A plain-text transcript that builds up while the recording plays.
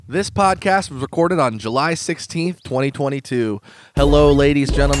This podcast was recorded on July 16th, 2022. Hello, ladies,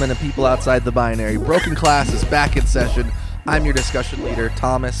 gentlemen, and people outside the binary. Broken Class is back in session. I'm your discussion leader,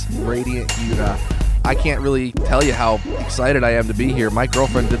 Thomas Radiant Hura. I can't really tell you how excited I am to be here. My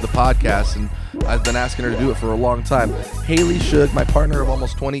girlfriend did the podcast, and I've been asking her to do it for a long time. Hailey Shug, my partner of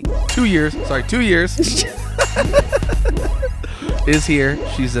almost 2 years, is here.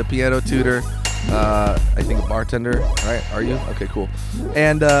 She's a piano tutor. I think a bartender, right? Are you? Okay, cool.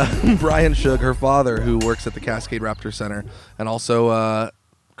 And Brian Shug, her father, who works at the Cascade Raptor Center and also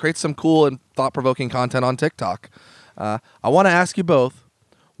creates some cool and thought-provoking content on TikTok. I want to ask you both,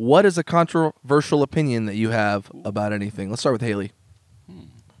 what is a controversial opinion that you have about anything? Let's start with Hailey.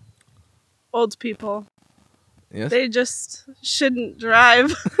 Old people. Yes? They just shouldn't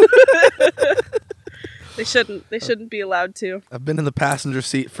drive. They shouldn't be allowed to. I've been in the passenger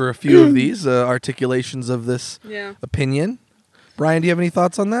seat for a few of these articulations of this opinion. Brian, do you have any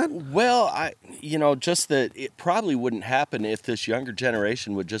thoughts on that? Well, just that it probably wouldn't happen if this younger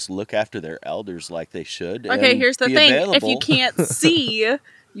generation would just look after their elders like they should. Okay, here's the thing. Available. If you can't see,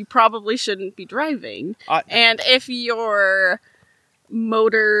 you probably shouldn't be driving. And if your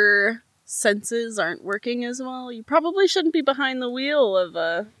motor senses aren't working as well, you probably shouldn't be behind the wheel of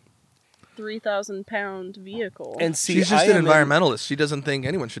a 3,000-pound vehicle. And see, she's just an environmentalist. She doesn't think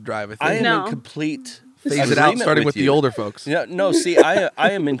anyone should drive. I am in complete phase it out, starting with the older folks. No, see, I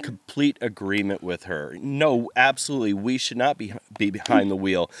am in complete agreement with her. No, absolutely, we should not be behind the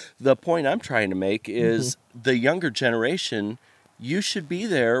wheel. The point I'm trying to make is the younger generation, you should be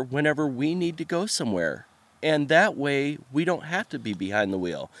there whenever we need to go somewhere. And that way, we don't have to be behind the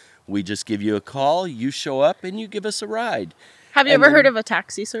wheel. We just give you a call, you show up, and you give us a ride. Have you ever heard of a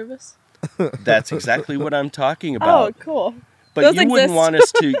taxi service? That's exactly what I'm talking about. Oh, cool. But Those you exist.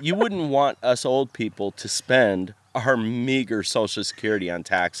 wouldn't want us old people to spend our meager Social Security on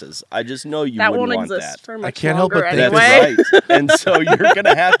taxes. I just know you wouldn't want that. That won't exist for much I can't help longer but anyway. That's right. And so you're going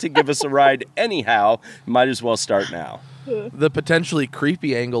to have to give us a ride anyhow. Might as well start now. The potentially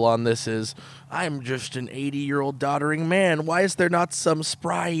creepy angle on this is, I'm just an 80-year-old doddering man. Why is there not some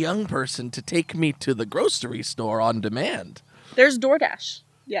spry young person to take me to the grocery store on demand? There's DoorDash.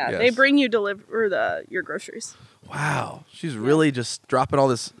 Yeah, Yes. they bring you your groceries. Wow, she's really just dropping all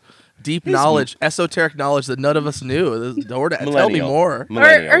this deep knowledge, esoteric knowledge that none of us knew. This DoorDash. Tell me more. Or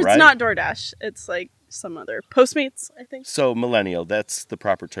it's right? not DoorDash. It's like some other Postmates, I think. So millennial, that's the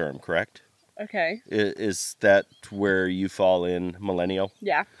proper term, correct? Okay. Is that where you fall in, millennial?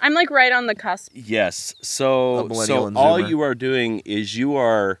 Yeah, I'm like right on the cusp. Yes. So and all Zoomer. you are doing is you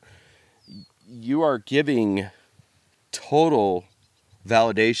are giving total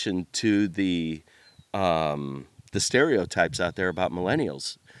validation to the stereotypes out there about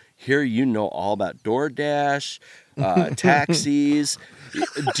millennials. Here you know all about DoorDash, taxis.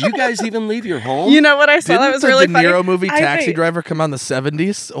 Do you guys even leave your home? You know what I saw? That was really funny. Didn't the De Niro movie Taxi Driver come out in the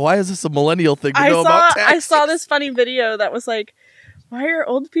 70s? Why is this a millennial thing to know about taxis? I saw this funny video that was like, why are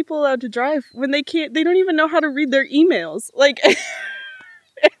old people allowed to drive when they can't? They don't even know how to read their emails. Like,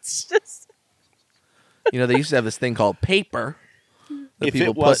 it's just... They used to have this thing called paper. If people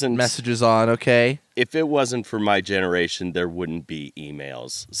it wasn't put messages on, okay? If it wasn't for my generation, there wouldn't be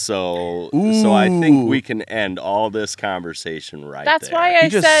emails. So I think we can end all this conversation right there. That's why I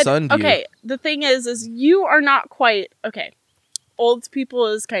said, okay, the thing is you are not quite, okay, old people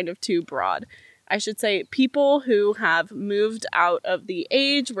is kind of too broad. I should say people who have moved out of the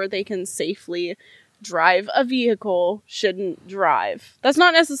age where they can safely drive a vehicle shouldn't drive. That's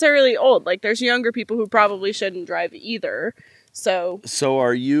not necessarily old. Like, there's younger people who probably shouldn't drive either. So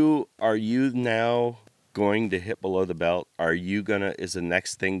are you now going to hit below the belt? Is the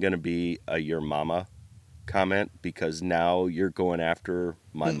next thing gonna be a your mama comment? Because now you're going after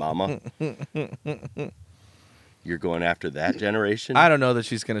my mama. You're going after that generation? I don't know that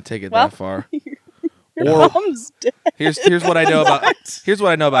she's gonna take it that far. Your mom's dead. Here's what I know about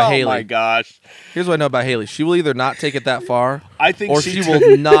Hailey. Oh my gosh. Here's what I know about Hailey. She will either not take it that far, or she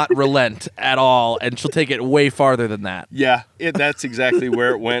will not relent at all, and she'll take it way farther than that. Yeah, that's exactly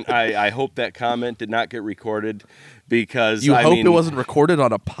where it went. I hope that comment did not get recorded because you hope it wasn't recorded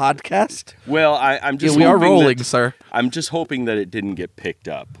on a podcast. Well, I'm just we are hoping rolling, sir. I'm just hoping that it didn't get picked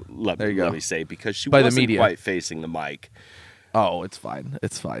up. Let me say, because she By wasn't the media. quite facing the mic. Oh, it's fine.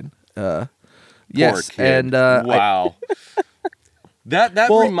 It's fine. Yes, Poor kid. And wow. That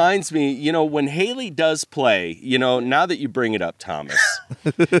reminds me, when Hailey does play, now that you bring it up, Thomas,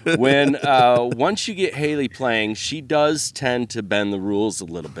 when once you get Hailey playing, she does tend to bend the rules a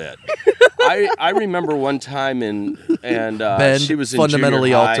little bit. I remember one time and she was in fundamentally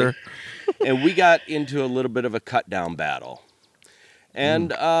junior high, alter, and we got into a little bit of a cut down battle.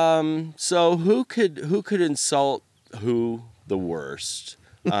 And so who could insult who the worst?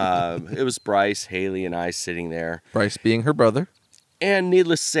 It was Bryce, Hailey, and I sitting there. Bryce being her brother. And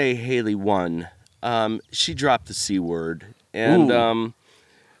needless to say, Hailey won. She dropped the C word. And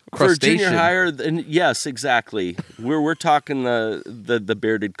for junior Crustacean. higher, yes, exactly. We're talking the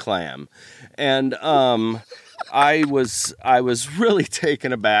bearded clam. And I was really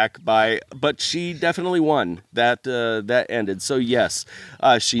taken aback but she definitely won. That ended. So yes,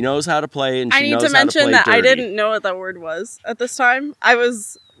 she knows how to play, and I she need knows to how mention to play that I dirty. didn't know what that word was at this time. I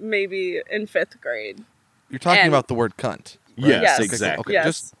was maybe in 5th grade. You're talking And- about the word cunt. Right? Yes, Yes. exactly. Okay, Yes.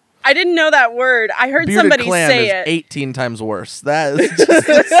 just I didn't know that word. I heard bearded somebody clam say is it. 18 times worse. That is just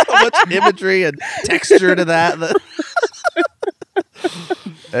there's so much imagery and texture to that.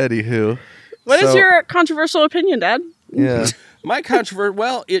 Anywho. What is So- your controversial opinion, Dad? Yeah. My controversy,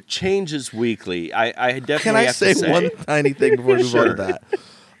 well, it changes weekly. I definitely Can I have say to say one tiny thing before we move on to Sure. that?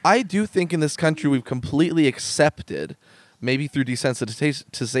 I do think in this country we've completely accepted, maybe through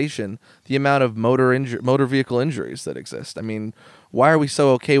desensitization, the amount of motor vehicle injuries that exist. I mean, why are we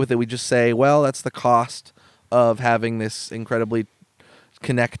so okay with it? We just say, well, that's the cost of having this incredibly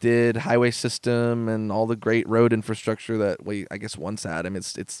connected highway system and all the great road infrastructure that we, I guess, once had. I mean,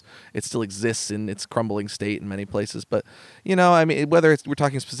 it still exists in its crumbling state in many places. But I mean, whether we're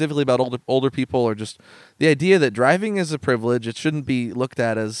talking specifically about older people or just the idea that driving is a privilege, it shouldn't be looked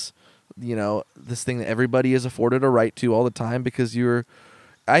at as this thing that everybody is afforded a right to all the time because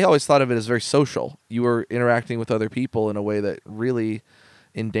I always thought of it as very social. You were interacting with other people in a way that really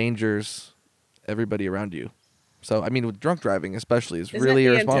endangers everybody around you. So, I mean, with drunk driving especially is Isn't really it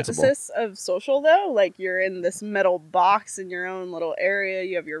the irresponsible. antithesis of social, though? Like, you're in this metal box in your own little area.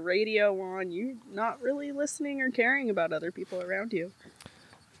 You have your radio on. You're not really listening or caring about other people around you.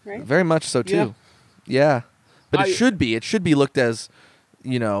 Right? Very much so, too. Yeah. But I- it should be. It should be looked as,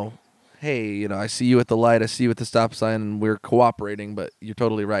 hey, I see you at the light. I see you at the stop sign, and we're cooperating. But you're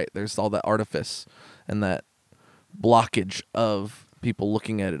totally right. There's all that artifice and that blockage of people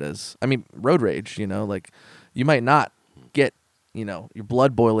looking at it as, I mean, road rage, like you might not get, your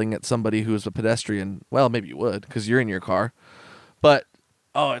blood boiling at somebody who's a pedestrian. Well, maybe you would because you're in your car. But,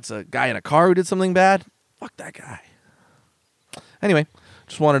 it's a guy in a car who did something bad. Fuck that guy. Anyway,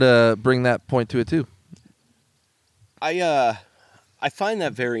 just wanted to bring that point to it, too. I find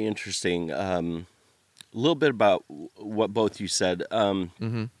that very interesting. A little bit about what both you said. On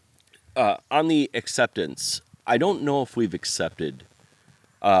the acceptance, I don't know if we've accepted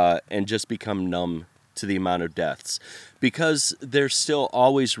and just become numb to the amount of deaths, because there's still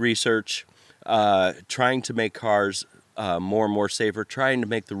always research trying to make cars more and more safer, trying to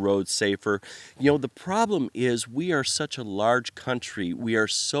make the roads safer. The problem is we are such a large country. We are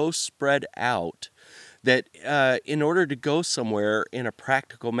so spread out that in order to go somewhere in a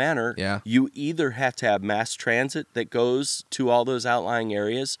practical manner, you either have to have mass transit that goes to all those outlying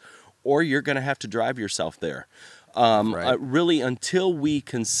areas, or you're going to have to drive yourself there. Right. Really, until we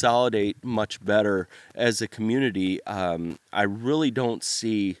consolidate much better as a community, I really don't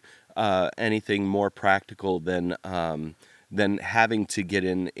see anything more practical than having to get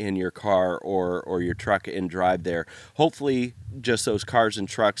in your car or your truck and drive there. Hopefully, just those cars and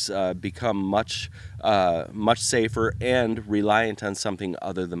trucks become much safer and reliant on something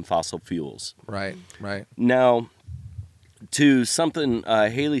other than fossil fuels. Right. Now, to something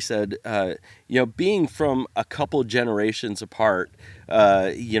Hailey said, being from a couple generations apart,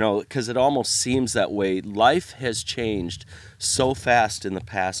 because it almost seems that way. Life has changed so fast in the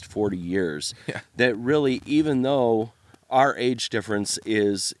past 40 years that really, even though our age difference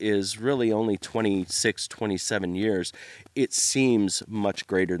is really only 26, 27 years, it seems much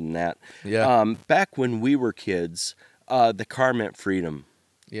greater than that. Yeah. Back when we were kids, the car meant freedom.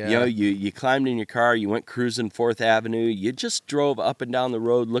 Yeah. You climbed in your car, you went cruising 4th Avenue, you just drove up and down the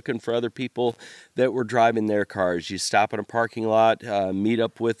road looking for other people that were driving their cars. You stop in a parking lot, meet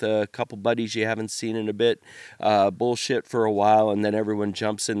up with a couple buddies you haven't seen in a bit, bullshit for a while, and then everyone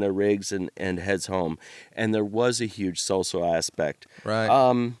jumps in their rigs and heads home. And there was a huge social aspect.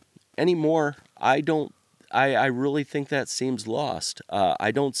 Right. Anymore, I really think that seems lost.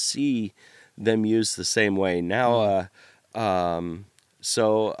 I don't see them used the same way now.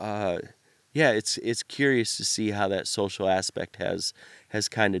 It's curious to see how that social aspect has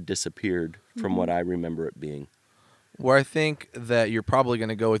kind of disappeared from what I remember it being. Where I think that you're probably going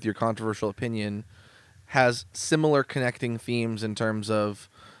to go with your controversial opinion has similar connecting themes in terms of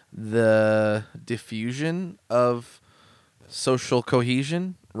the diffusion of social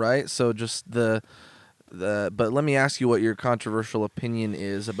cohesion, right? So just but let me ask you what your controversial opinion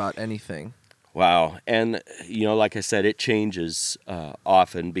is about anything. Wow. And, like I said, it changes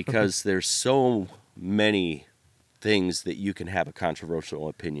often because there's so many things that you can have a controversial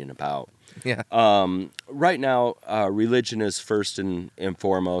opinion about. Yeah. Right now, religion is first and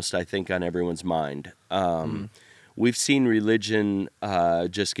foremost, I think, on everyone's mind. We've seen religion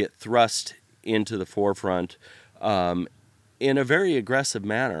just get thrust into the forefront in a very aggressive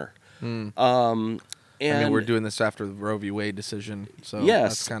manner. I mean, And we're doing this after the Roe v. Wade decision, so yes,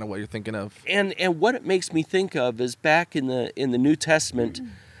 that's kind of what you're thinking of. And what it makes me think of is back in the New Testament,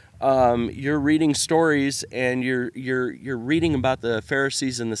 you're reading stories and you're reading about the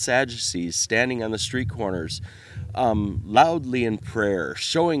Pharisees and the Sadducees standing on the street corners, loudly in prayer,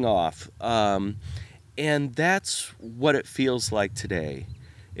 showing off, and that's what it feels like today.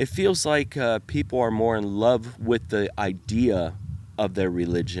 It feels like people are more in love with the idea of their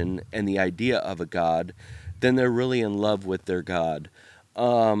religion and the idea of a God than they're really in love with their God.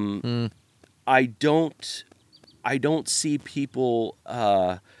 I don't see people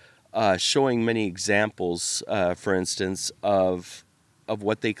showing many examples, for instance, of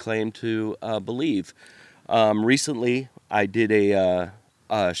what they claim to believe. Recently, I did a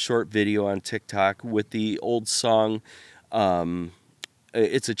short video on TikTok with the old song.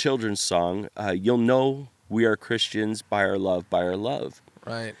 It's a children's song. You'll know we are Christians by our love, by our love.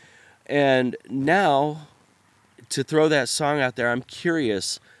 Right. And now, to throw that song out there, I'm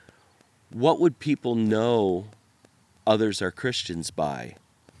curious, what would people know others are Christians by?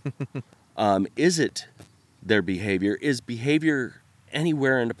 Is it their behavior? Is behavior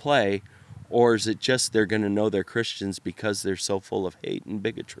anywhere into play? Or is it just they're going to know they're Christians because they're so full of hate and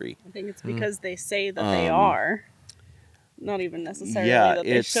bigotry? I think it's because they say that they are. Not even necessarily that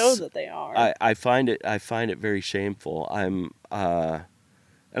they show that they are. I find it very shameful. And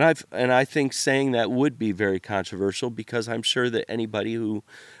I think saying that would be very controversial because I'm sure that anybody who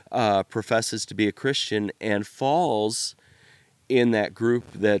professes to be a Christian and falls in that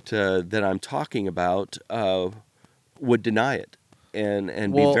group that I'm talking about would deny it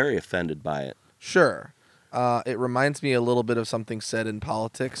and be very offended by it. Sure. It reminds me a little bit of something said in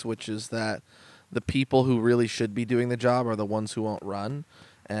politics, which is that the people who really should be doing the job are the ones who won't run.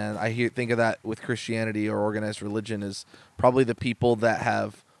 And I think of that with Christianity or organized religion is probably the people that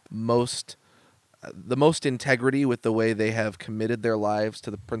have the most integrity with the way they have committed their lives to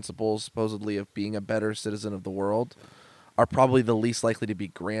the principles supposedly of being a better citizen of the world are probably the least likely to be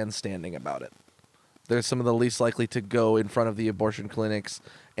grandstanding about it. They're some of the least likely to go in front of the abortion clinics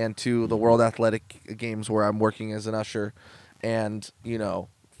and to the World Athletic Games where I'm working as an usher and,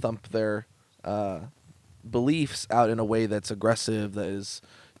 thump their beliefs out in a way that's aggressive, that is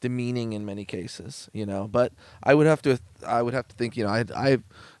demeaning in many cases, But I would have to think, I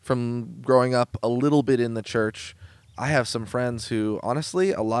from growing up a little bit in the church, I have some friends who,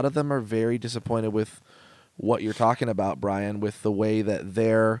 honestly, a lot of them are very disappointed with what you're talking about, Brian, with the way that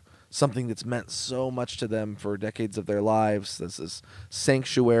they're something that's meant so much to them for decades of their lives. This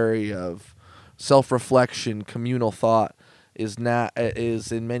sanctuary of self-reflection, communal thought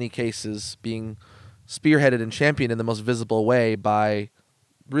is in many cases being spearheaded and championed in the most visible way by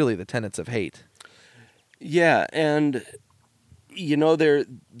really the tenets of hate. Yeah, and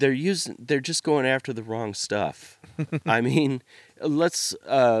they're just going after the wrong stuff. I mean, let's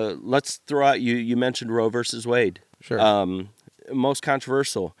throw out you mentioned Roe versus Wade. Sure. Most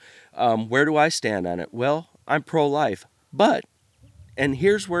controversial. Where do I stand on it? Well, I'm pro-life, and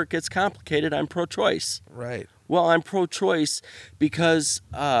here's where it gets complicated, I'm pro-choice. Right. Well, I'm pro-choice because,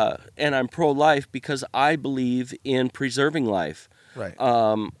 and I'm pro-life because I believe in preserving life. Right.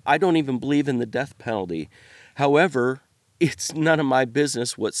 I don't even believe in the death penalty. However, it's none of my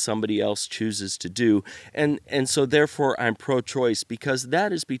business what somebody else chooses to do. And so therefore I'm pro-choice because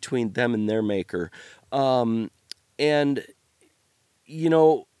that is between them and their maker. And,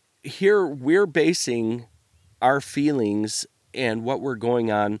 here we're basing our feelings and what we're going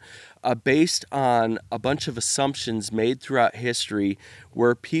on based on a bunch of assumptions made throughout history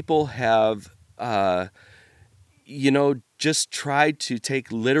where people have, just tried to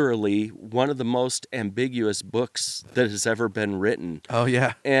take literally one of the most ambiguous books that has ever been written. Oh,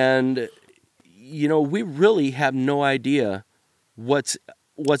 yeah. And, we really have no idea what's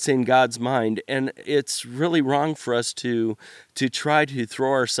in God's mind. And it's really wrong for us to try to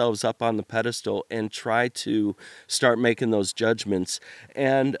throw ourselves up on the pedestal and try to start making those judgments.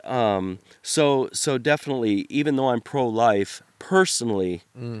 And so definitely, even though I'm pro-life, personally,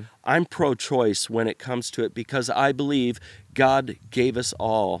 I'm pro-choice when it comes to it because I believe God gave us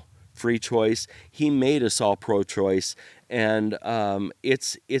all free choice. He made us all pro-choice, and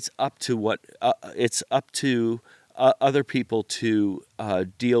it's up to other people to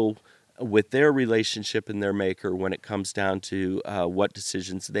deal with their relationship and their maker when it comes down to what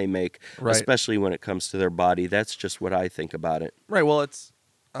decisions they make, Right. especially when it comes to their body. That's just what I think about it. Right. Well, it's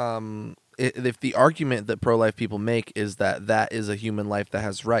if the argument that pro-life people make is that that is a human life that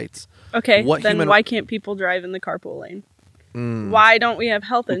has rights. Okay, What then human- why can't people drive in the carpool lane? Why don't we have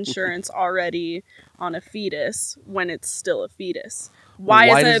health insurance already on a fetus when it's still a fetus? Why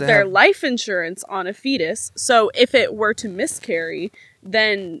does isn't it there have- life insurance on a fetus? So if it were to miscarry,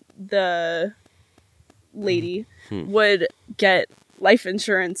 then the lady would get life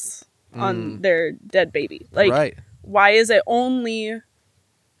insurance on their dead baby. Like, Right. why is it only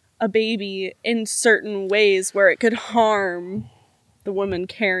a baby in certain ways where it could harm the woman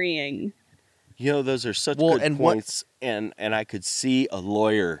carrying? You know, those are such Well, good and what- points, and I could see a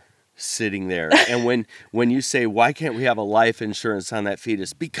lawyer sitting there. And when you say, why can't we have a life insurance on that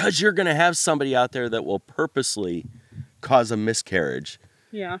fetus? Because you're going to have somebody out there that will purposely cause a miscarriage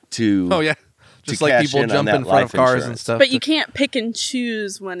Yeah. to Oh yeah. Just to like cash people in on jump that in front of life cars and insurance. stuff. But you can't pick and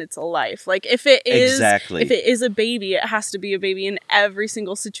choose when it's a life. Like if it is Exactly. if it is a baby, it has to be a baby in every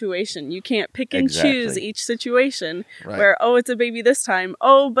single situation. You can't pick and choose Exactly. each situation Right. where it's a baby this time.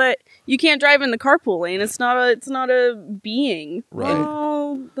 Oh, but you can't drive in the carpool lane. It's not a being. Right.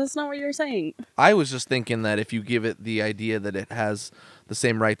 Well, that's not what you're saying. I was just thinking that if you give it the idea that it has the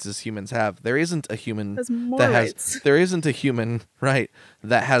same rights as humans have, there isn't a human Has more that rights. there isn't a human, right,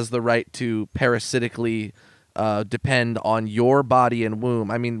 that has the right to parasitically depend on your body and womb.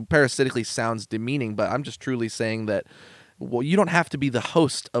 I mean, parasitically sounds demeaning, but I'm just truly saying that, well, you don't have to be the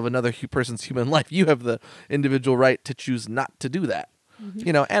host of another person's human life. You have the individual right to choose not to do that.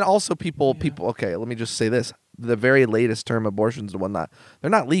 You know, and also people, okay, let me just say this. The very latest term abortions and whatnot, they're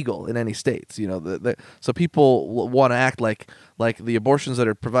not legal in any states. You know, so people want to act like the abortions that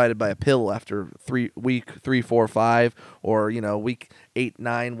are provided by a pill after week 3, 4, 5, or week 8,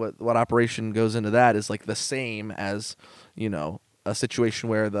 9. What operation goes into that is like the same as a situation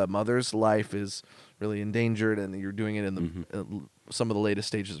where the mother's life is really endangered and you're doing it in the some of the latest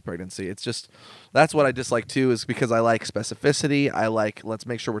stages of pregnancy. It's just, that's what I dislike too, is because I like specificity. I like, let's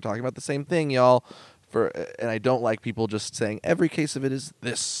make sure we're talking about the same thing, y'all. And I don't like people just saying every case of it is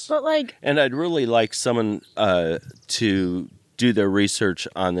this. But like, And I'd really like someone to do their research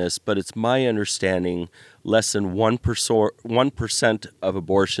on this, but it's my understanding less than 1% of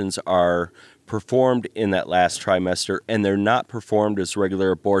abortions are performed in that last trimester, and they're not performed as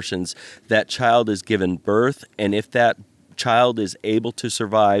regular abortions. That child is given birth, and if that child is able to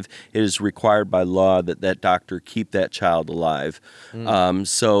survive, it is required by law that that doctor keep that child alive.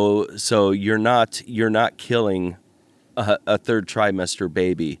 So you're not killing a third trimester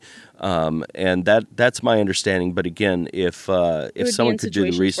baby, and that's my understanding. But again, if it would be someone in could do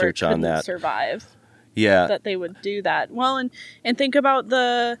the situations where it research on couldn't that, survive. yeah, That they would do that. Well, and think about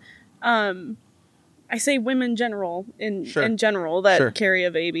the I say women general in general that carry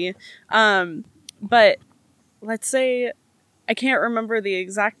a baby. But let's say, I can't remember the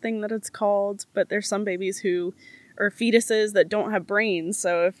exact thing that it's called, but there's some babies who or fetuses that don't have brains.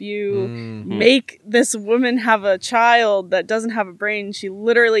 So if you make this woman have a child that doesn't have a brain, she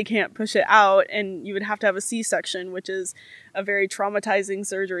literally can't push it out, and you would have to have a C-section, which is a very traumatizing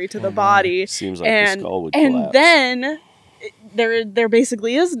surgery to the body. Seems like the skull would and collapse. then there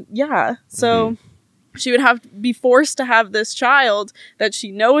basically is, so she would have to be forced to have this child that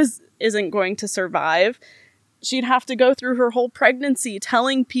she knows isn't going to survive. She'd have to go through her whole pregnancy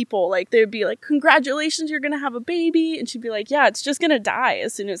telling people, like, they'd be like, congratulations, you're going to have a baby. And she'd be like, yeah, it's just going to die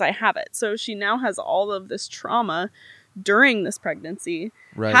as soon as I have it. So she now has all of this trauma during this pregnancy,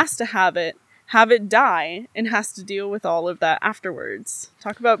 has to have it die, and has to deal with all of that afterwards.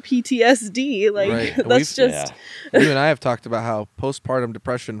 Talk about PTSD. Like, that's just... You and I have talked about how postpartum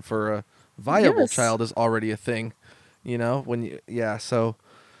depression for a viable child is already a thing, so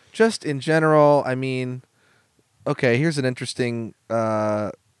just in general, I mean... Okay, here's an interesting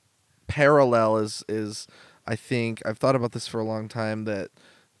parallel is I think I've thought about this for a long time, that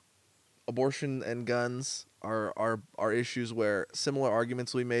abortion and guns are issues where similar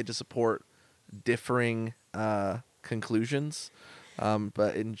arguments will be made to support differing conclusions.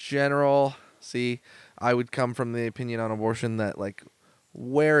 But in general, I would come from the opinion on abortion that, like,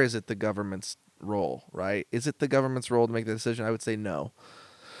 where is it the government's role, right? Is it the government's role to make the decision? I would say no.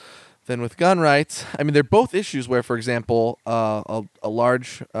 Then with gun rights, I mean, they're both issues where, for example, a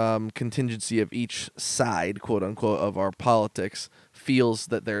large contingency of each side, quote unquote, of our politics feels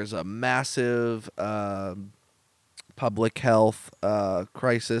that there's a massive public health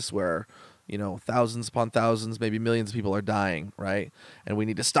crisis where, thousands upon thousands, maybe millions of people are dying, right? And we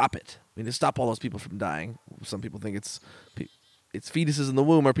need to stop it. We need to stop all those people from dying. Some people think it's it's fetuses in the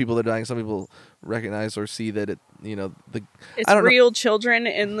womb or people that are dying. Some people recognize or see that it's real children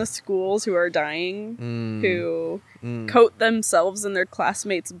in the schools who are dying, who coat themselves in their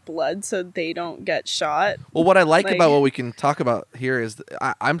classmates' blood so they don't get shot. Well, what I like about what we can talk about here is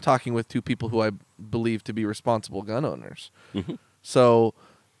I'm talking with two people who I believe to be responsible gun owners. Mm-hmm. So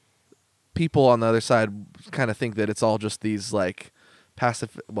people on the other side kind of think that it's all just these like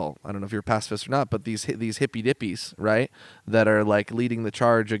well, I don't know if you're pacifist or not, but these hippie dippies, right, that are like leading the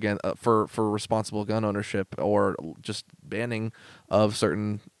charge again for responsible gun ownership or just banning of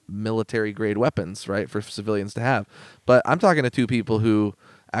certain military grade weapons, right, for civilians to have. But I'm talking to two people who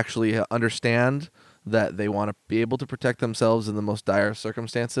actually understand that they want to be able to protect themselves in the most dire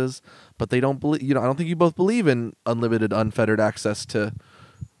circumstances, but they don't believe. I don't think you both believe in unlimited, unfettered access to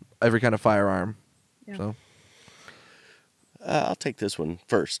every kind of firearm. Yeah. So. I'll take this one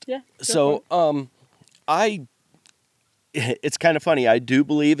first. Yeah. So, it's kind of funny. I do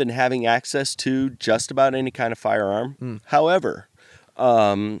believe in having access to just about any kind of firearm. However,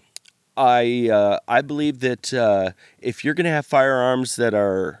 I believe that if you're going to have firearms that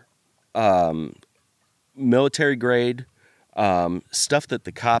are military grade, stuff that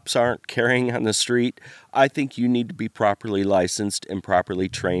the cops aren't carrying on the street, I think you need to be properly licensed and properly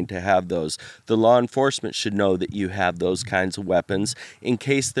trained to have those. The law enforcement should know that you have those kinds of weapons in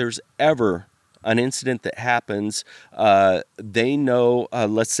case there's ever an incident that happens. They know,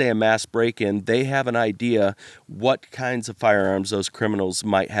 let's say a mass break-in, they have an idea what kinds of firearms those criminals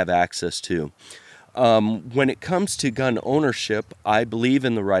might have access to. When it comes to gun ownership, I believe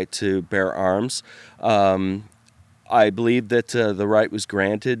in the right to bear arms. I believe that the right was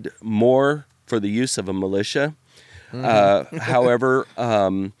granted more for the use of a militia. However,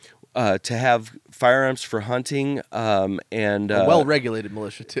 to have firearms for hunting and a well-regulated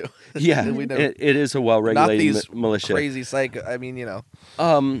militia too. Yeah, it is a well-regulated militia. Crazy psycho. I mean,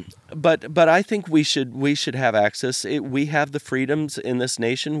 But I think we should have access. We have the freedoms in this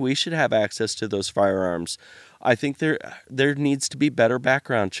nation. We should have access to those firearms. I think there needs to be better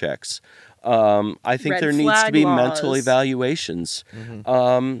background checks. I think there needs to be mental evaluations.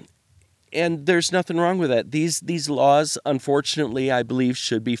 And there's nothing wrong with that. These laws, unfortunately, I believe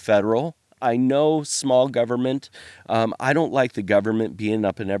should be federal. I know small government. I don't like the government being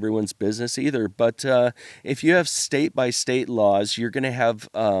up in everyone's business either. But if you have state-by-state laws, you're going to have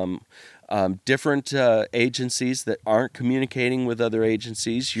different agencies that aren't communicating with other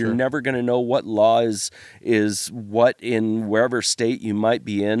agencies. You're never going to know what law is what in wherever state you might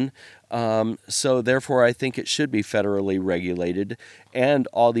be in. So therefore, I think it should be federally regulated, and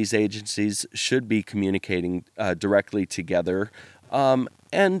all these agencies should be communicating directly together.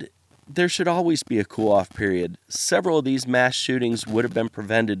 And there should always be a cool-off period. Several of these mass shootings would have been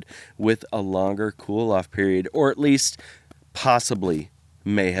prevented with a longer cool-off period, or at least possibly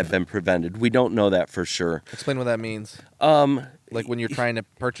may have been prevented. We don't know that for sure. Explain what that means. Like when you're trying to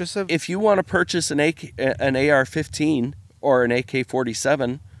purchase it? If you want to purchase an AR-15 or an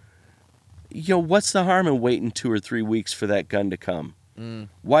AK-47, what's the harm in waiting 2 or 3 weeks for that gun to come?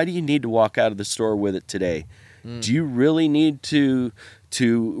 Why do you need to walk out of the store with it today? Do you really need to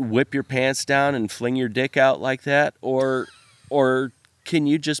whip your pants down and fling your dick out like that? Or can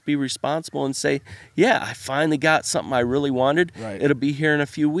you just be responsible and say, yeah, I finally got something I really wanted. Right. It'll be here in a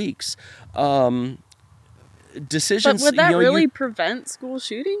few weeks. Decisions. But would that really prevent school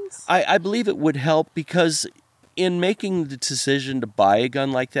shootings? I believe it would help, because in making the decision to buy a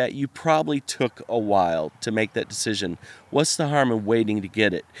gun like that, you probably took a while to make that decision. What's the harm in waiting to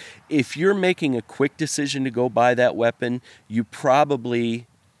get it? If you're making a quick decision to go buy that weapon, you probably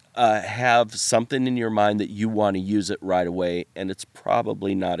have something in your mind that you want to use it right away, and it's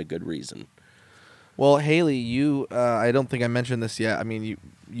probably not a good reason. Well, Hailey, you, I don't think I mentioned this yet. I mean,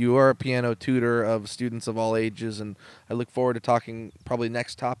 you are a piano tutor of students of all ages, and I look forward to talking probably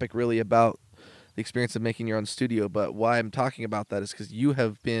next topic really about the experience of making your own studio. But why I'm talking about that is because you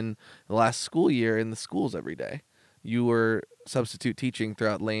have been the last school year in the schools every day. You were substitute teaching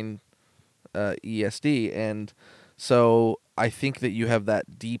throughout Lane ESD, and so I think that you have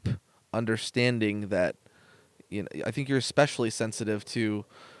that deep understanding that, I think you're especially sensitive to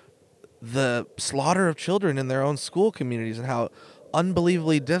the slaughter of children in their own school communities and how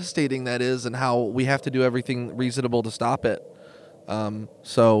unbelievably devastating that is, and how we have to do everything reasonable to stop it.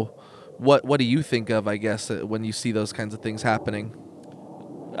 So what do you think of, I guess, when you see those kinds of things happening?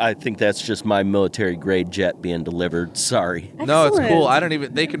 I think that's just my military grade jet being delivered. Sorry. Excellent. No, it's cool.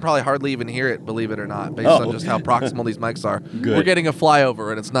 They can probably hardly even hear it, believe it or not, based on just how proximal these mics are. Good. We're getting a flyover,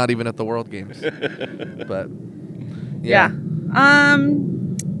 and it's not even at the World Games. But yeah.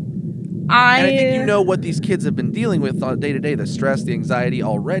 And I think you know what these kids have been dealing with on day to day, the stress, the anxiety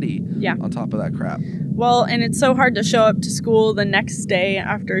already on top of that crap. Well, and it's so hard to show up to school the next day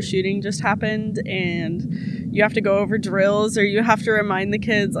after a shooting just happened, and you have to go over drills, or you have to remind the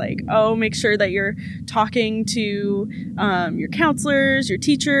kids, like, oh, make sure that you're talking to your counselors, your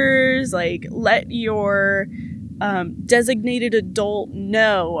teachers, like, let your designated adult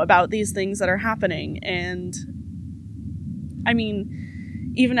know about these things that are happening. And I mean,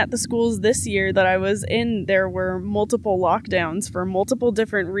 even at the schools this year that I was in, there were multiple lockdowns for multiple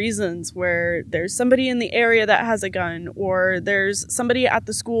different reasons, where there's somebody in the area that has a gun, or there's somebody at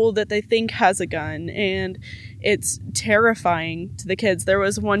the school that they think has a gun, and it's terrifying to the kids. There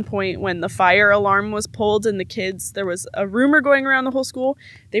was one point when the fire alarm was pulled, and the kids, there was a rumor going around the whole school.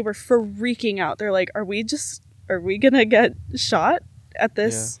 They were freaking out. They're like, are we gonna get shot at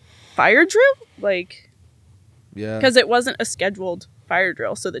this fire drill? Like, because it wasn't a scheduled fire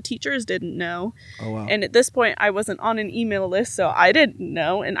drill, so the teachers didn't know. Oh, wow. And at this point, I wasn't on an email list, so I didn't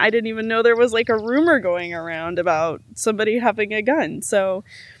know, and I didn't even know there was like a rumor going around about somebody having a gun. So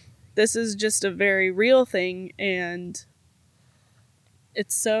this is just a very real thing, and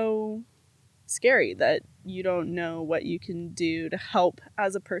it's so scary that you don't know what you can do to help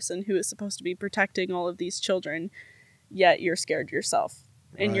as a person who is supposed to be protecting all of these children, yet you're scared yourself.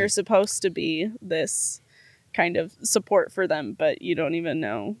 And you're supposed to be this kind of support for them, but you don't even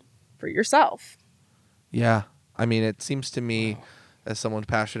know for yourself. Yeah. I mean, it seems to me, as someone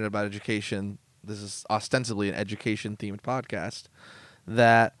passionate about education, this is ostensibly an education-themed podcast,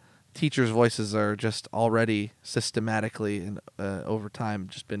 that teachers' voices are just already systematically and over time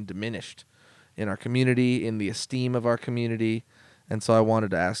just been diminished in our community, in the esteem of our community. And so I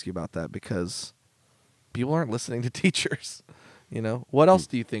wanted to ask you about that, because people aren't listening to teachers. You know, what else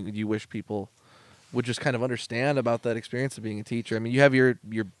do you think you wish people would just kind of understand about that experience of being a teacher? I mean, you have your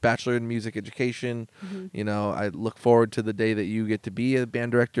bachelor in music education. Mm-hmm. You know, I look forward to the day that you get to be a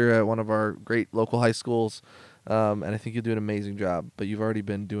band director at one of our great local high schools. And I think you'll do an amazing job, but you've already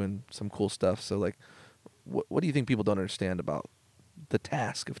been doing some cool stuff. So, like, what do you think people don't understand about the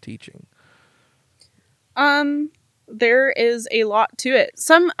task of teaching? There is a lot to it.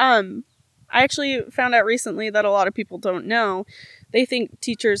 I actually found out recently that a lot of people don't know. They think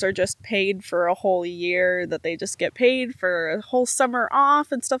teachers are just paid for a whole year, that they just get paid for a whole summer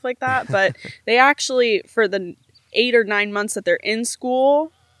off and stuff like that. But they actually, for the 8 or 9 months that they're in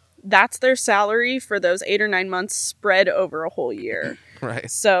school, that's their salary for those 8 or 9 months spread over a whole year.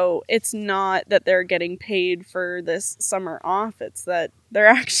 Right. So it's not that they're getting paid for this summer off. It's that they're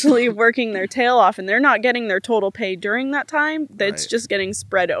actually working their tail off, and they're not getting their total pay during that time. It's just getting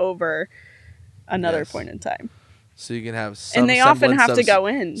spread over another point in time. So you can have some, and they often have to go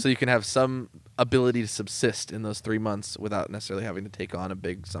in. So you can have some ability to subsist in those 3 months without necessarily having to take on a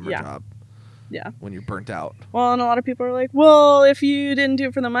big summer job. Yeah. When you're burnt out. Well, and a lot of people are like, well, if you didn't do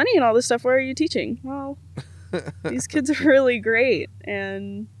it for the money and all this stuff, why are you teaching? Well, these kids are really great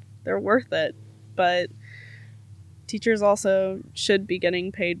and they're worth it. But teachers also should be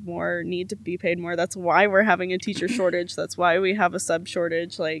getting paid more, need to be paid more. That's why we're having a teacher shortage. That's why we have a sub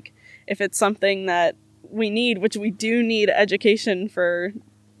shortage. Like, if it's something that we need, which we do need education for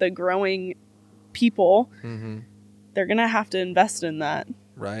the growing people, they're going to have to invest in that.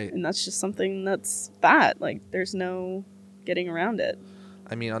 Right. And that's just something that's bad. Like, there's no getting around it.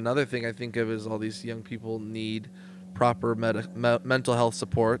 I mean, another thing I think of is all these young people need proper mental health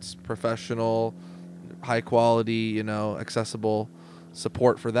supports, professional, high quality, accessible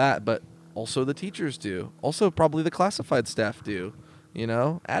support for that. But also the teachers do. Also probably the classified staff do,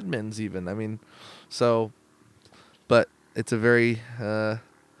 admins even. I mean, but it's a very,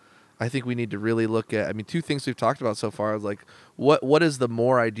 I think we need to really look at, two things we've talked about so far is like, what is the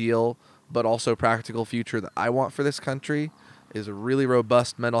more ideal but also practical future that I want for this country is a really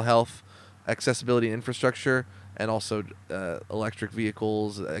robust mental health accessibility infrastructure, and also electric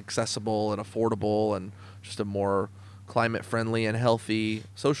vehicles, accessible and affordable, and just a more climate friendly and healthy,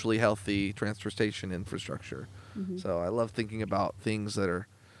 socially healthy transportation infrastructure. Mm-hmm. So I love thinking about things that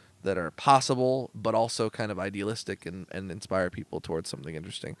are possible, but also kind of idealistic and inspire people towards something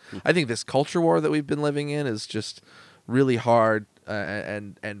interesting. Mm-hmm. I think this culture war that we've been living in is just really hard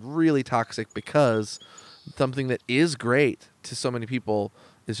and really toxic, because something that is great to so many people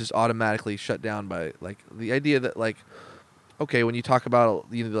is just automatically shut down by like the idea that, like, okay, when you talk about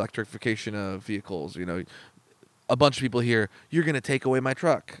the electrification of vehicles, a bunch of people hear, you're going to take away my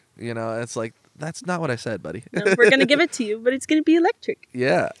truck. It's like, that's not what I said, buddy. No, we're going to give it to you, but it's going to be electric.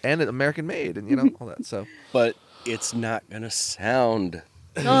 Yeah, and American made, and all that. So, but it's not going to sound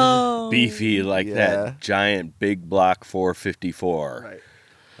beefy like that giant big block 454. Right.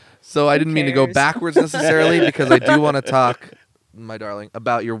 So I didn't mean to go backwards necessarily because I do want to talk, my darling,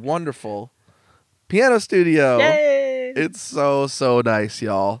 about your wonderful piano studio. Yay! It's so nice,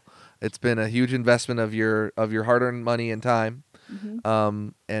 y'all. It's been a huge investment of your hard-earned money and time,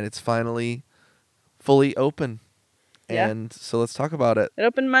 and it's finally fully open. Yeah. And so let's talk about it. It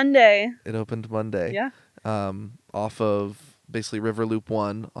opened Monday. Yeah. Yeah. Off of basically River Loop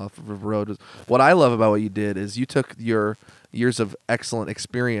 1 off of River Road. What I love about what you did is you took your years of excellent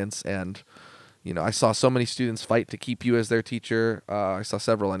experience and, I saw so many students fight to keep you as their teacher. I saw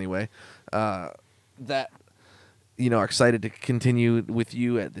several anyway, that, are excited to continue with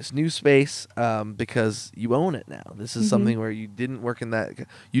you at this new space because you own it now. This is something where you didn't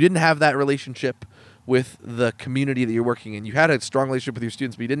have that relationship with the community that you're working in. You had a strong relationship with your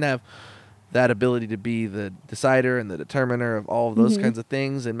students, but you didn't have that ability to be the decider and the determiner of all of those kinds of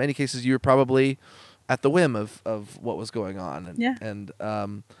things. In many cases, you were probably at the whim of what was going on. And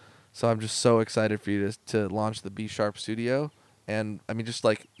so I'm just so excited for you to launch the B Sharp Studio. And I mean, just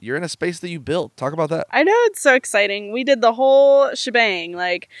like you're in a space that you built. Talk about that. I know, it's so exciting. We did the whole shebang.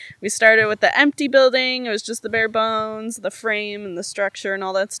 Like, we started with the empty building. It was just the bare bones, the frame and the structure and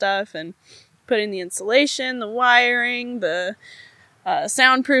all that stuff. And putting the insulation, the wiring, the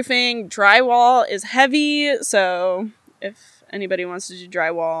soundproofing. Drywall is heavy, so if anybody wants to do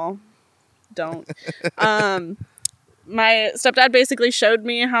drywall, don't. My stepdad basically showed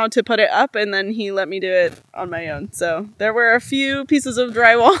me how to put it up, and then he let me do it on my own. So there were a few pieces of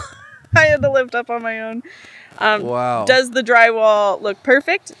drywall I had to lift up on my own. Wow. Does the drywall look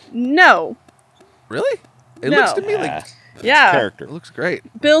perfect? No. Really? It No. looks to me like... Yeah. Character. It looks great.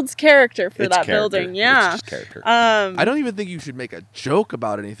 Builds character for It's that character. building. Yeah. It's just character. I don't even think you should make a joke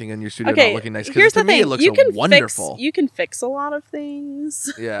about anything in your studio Okay, not looking nice. here's Because to the me, thing. it looks You can wonderful. you can fix a lot of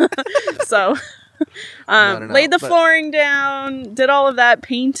things. Yeah. So, No. laid the But flooring down, did all of that,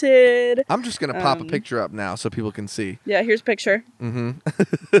 painted. I'm just going to pop a picture up now so people can see. Yeah, here's a picture. Mm-hmm.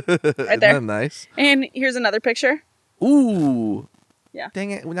 Right there. Isn't that nice? And here's another picture. Ooh. Yeah.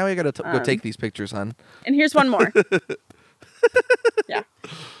 Dang it. Now we got to go take these pictures, hon. And here's one more. Yeah.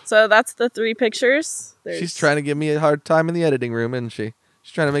 So that's the 3 pictures. She's trying to give me a hard time in the editing room, isn't she?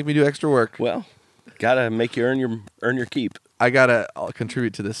 She's trying to make me do extra work. Well, gotta make you earn your keep. I gotta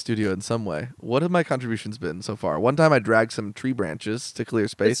contribute to this studio in some way. What have my contributions been so far? One time I dragged some tree branches to clear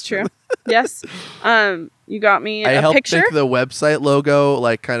space. It's true. Yes. You got me I a helped picture. make the website logo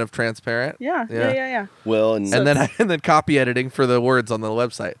like kind of transparent. Yeah. Well, And then copy editing for the words on the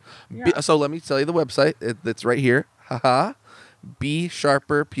website. Yeah. So let me tell you the website. It's right here. Haha.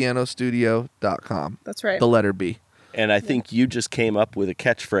 BSharperPianostudio.com. That's right. The letter B. and I think you just came up with a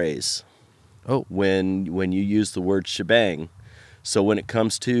catchphrase. Oh. When you use the word shebang. So when it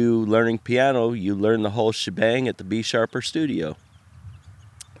comes to learning piano, you learn the whole shebang at the B Sharper Studio.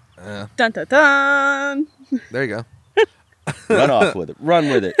 Dun dun dun. There you go. Run off with it. Run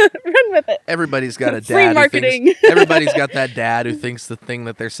with it. Run with it. Everybody's got a dad. Free marketing. Everybody's got that dad who thinks the thing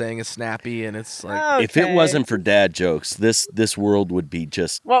that they're saying is snappy, and it's like, If it wasn't for dad jokes, this world would be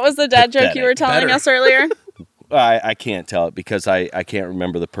just. What was the dad joke you were telling Better. us earlier? I can't tell it because I can't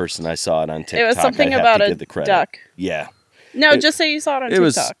remember the person I saw it on TikTok. It was something I have about to a give the credit. duck. Yeah. No, just say you saw it on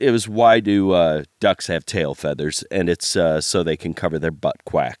TikTok. It was why do ducks have tail feathers? And it's so they can cover their butt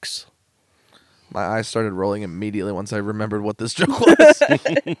quacks. my eyes started rolling immediately once I remembered what this joke was.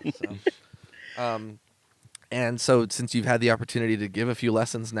 And so since you've had the opportunity to give a few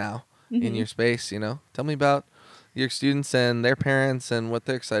lessons now in your space, tell me about your students and their parents and what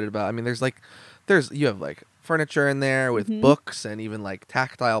they're excited about. I mean, you have like furniture in there with books and even like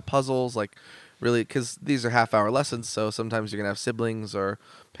tactile puzzles, like really, because these are half-hour lessons, so sometimes you're going to have siblings or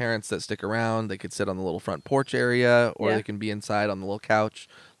parents that stick around. They could sit on the little front porch area, or they can be inside on the little couch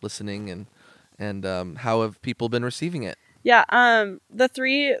listening. And how have people been receiving it? Yeah,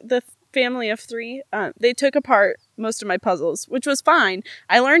 the family of 3, they took apart most of my puzzles, which was fine.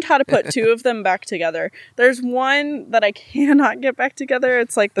 I learned how to put 2 of them back together. There's one that I cannot get back together.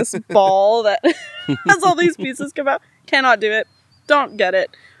 It's like this ball that has all these pieces come out. Cannot do it. Don't get it.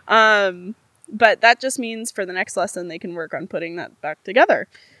 But that just means for the next lesson, they can work on putting that back together.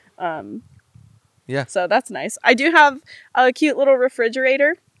 Yeah. So that's nice. I do have a cute little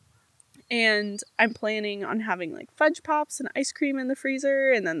refrigerator, and I'm planning on having like fudge pops and ice cream in the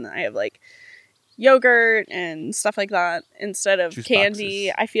freezer. And then I have like yogurt and stuff like that instead of Juice candy.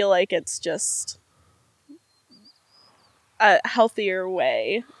 boxes. I feel like it's just a healthier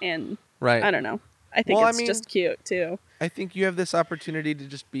way. And Right. I don't know. I think it's just cute too. I think you have this opportunity to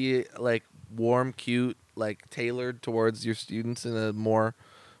just be like warm, cute, like tailored towards your students in a more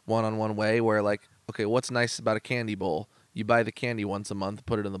one-on-one way where like, okay, what's nice about a candy bowl? you buy the candy once a month,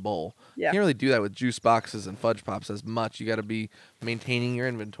 put it in the bowl. Yeah. You can't really do that with juice boxes and fudge pops as much. You got to be maintaining your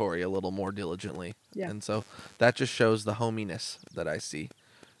inventory a little more diligently. Yeah. And so that just shows the hominess that I see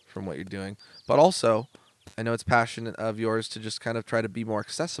from what you're doing. But also, I know it's passionate of yours to just kind of try to be more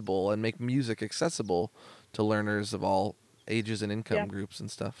accessible and make music accessible to learners of all ages and income groups and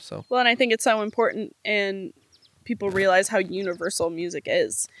stuff. So well, and I think it's so important, and people realize how universal music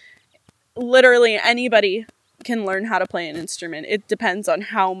is. Literally anybody can learn how to play an instrument. It depends on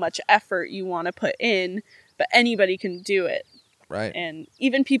how much effort you want to put in, but anybody can do it. Right. And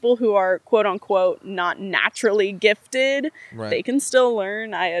even people who are quote unquote not naturally gifted, they can still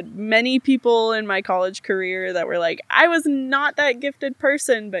learn. I had many people in my college career that were like, I was not that gifted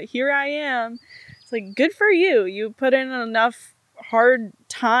person, but here I am. It's like, good for you. You put in enough hard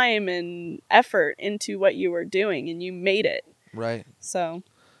time and effort into what you were doing, and you made it. Right. So,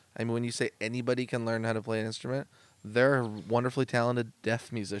 I mean, when you say anybody can learn how to play an instrument, there are wonderfully talented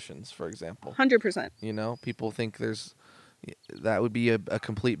deaf musicians, for example. 100%. You know, people think that would be a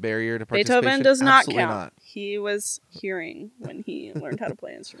complete barrier to participation. Beethoven does not Absolutely count. Not. He was hearing when he learned how to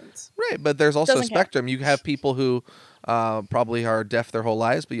play instruments. Right, but there's also a spectrum. Count. You have people who probably are deaf their whole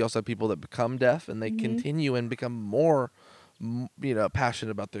lives, but you also have people that become deaf and they continue and become more,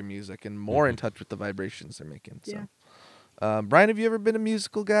 passionate about their music and more in touch with the vibrations they're making. So. Yeah. Brian, have you ever been a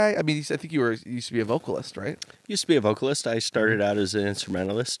musical guy? I mean, I think you used to be a vocalist, right? Used to be a vocalist. I started out as an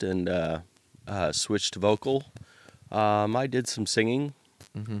instrumentalist and switched to vocal. I did some singing.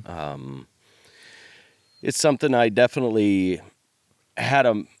 Mm-hmm. It's something I definitely had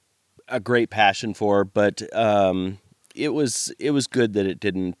a great passion for, but it was good that it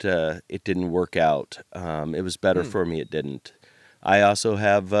didn't work out. It was better for me it didn't. I also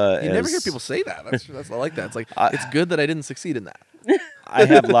have. You never hear people say that. That's I like that. It's like it's good that I didn't succeed in that. I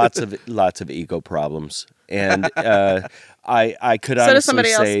have lots of ego problems, and I could honestly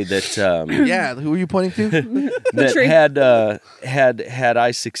say that. Yeah, who are you pointing to? That had I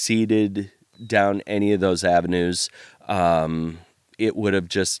succeeded down any of those avenues, it would have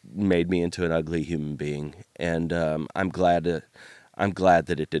just made me into an ugly human being, and I'm glad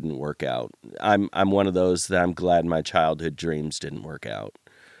that it didn't work out. I'm one of those that I'm glad my childhood dreams didn't work out.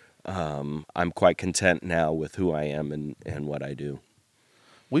 I'm quite content now with who I am and what I do.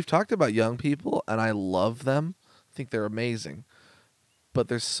 We've talked about young people, and I love them. I think they're amazing. But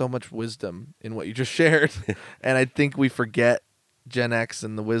there's so much wisdom in what you just shared. And I think we forget Gen X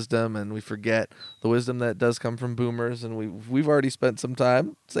and the wisdom, and we forget the wisdom that does come from boomers. And we've already spent some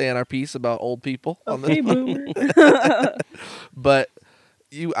time saying our piece about old people on this. Boomer. But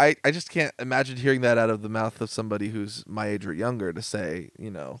I just can't imagine hearing that out of the mouth of somebody who's my age or younger to say,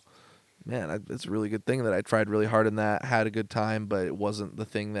 man, it's a really good thing that I tried really hard in that, had a good time, but it wasn't the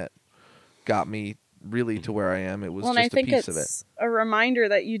thing that got me really to where I am. It was just a piece of it. I think it's a reminder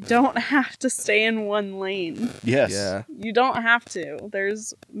that you don't have to stay in one lane. Yes. Yeah. You don't have to.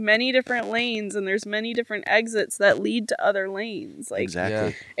 There's many different lanes, and there's many different exits that lead to other lanes. Like,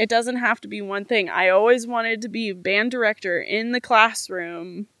 exactly. It doesn't have to be one thing. I always wanted to be band director in the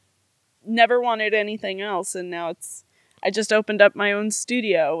classroom. Never wanted anything else, and now I just opened up my own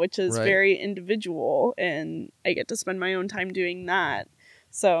studio, which is very individual, and I get to spend my own time doing that.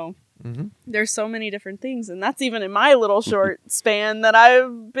 So there's so many different things, and that's even in my little short span that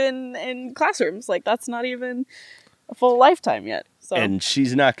I've been in classrooms. Like, that's not even a full lifetime yet. So. And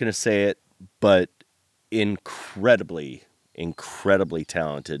she's not going to say it, but incredibly, incredibly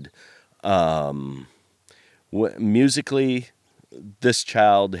talented. Musically, this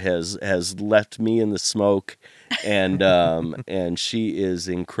child has left me in the smoke, and she is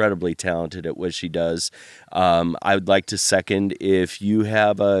incredibly talented at what she does. I would like to second, if you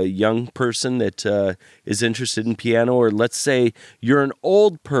have a young person that is interested in piano, or let's say you're an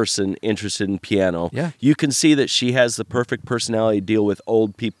old person interested in piano, you can see that she has the perfect personality to deal with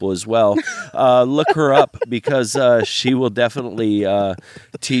old people as well. Look her up, because she will definitely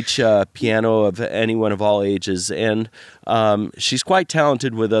teach piano of anyone of all ages, and she's quite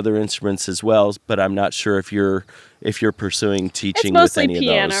talented with other instruments as well, but I'm not sure if you're pursuing teaching with any of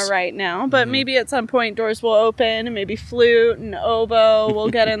those. It's mostly piano right now, but maybe at some point doors will open, and maybe flute and oboe will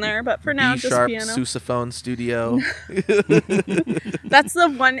get in there, but for now, just piano. Sousaphone studio. That's the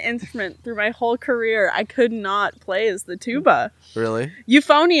one instrument through my whole career I could not play, is the tuba. Really?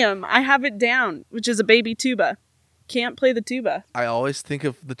 Euphonium, I have it down, which is a baby tuba. Can't play the tuba. I always think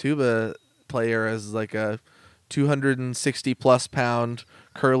of the tuba player as like a 260 plus pound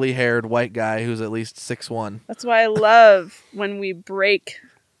curly haired white guy who's at least 6'1". That's why I love when we break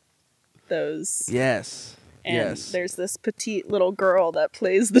those. Yes. And there's this petite little girl that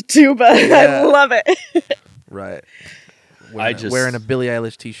plays the tuba. I love it. Right. wearing a Billie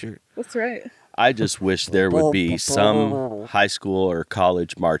Eilish t-shirt. That's right. I just wish there would be some high school or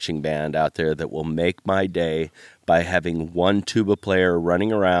college marching band out there that will make my day by having one tuba player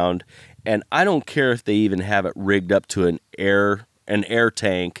running around, and I don't care if they even have it rigged up to an air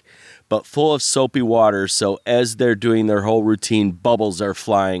tank, but full of soapy water, so as they're doing their whole routine, bubbles are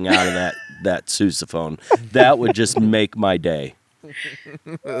flying out of that sousaphone. That would just make my day.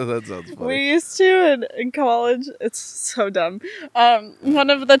 That sounds funny. We used to in college. It's so dumb. One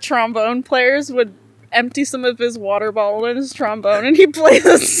of the trombone players would empty some of his water bottle in his trombone, and he'd play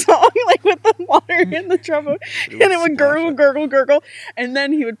the song like with the water in the trombone, and it would gurgle, gurgle, gurgle, and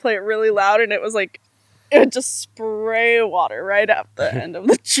then he would play it really loud, and it was like it would just spray water right up the end of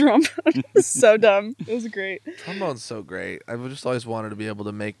the trombone. It was so dumb. It was great. Trombone's so great. I've just always wanted to be able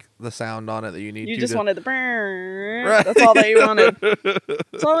to make the sound on it that you need. You just wanted the brrrr. Right. That's all that you wanted.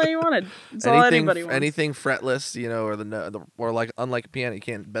 That's all that you wanted. That's all anybody wants. Anything fretless, or like unlike a piano, you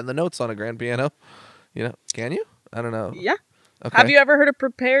can't bend the notes on a grand piano. Can you? I don't know. Yeah. Okay. Have you ever heard of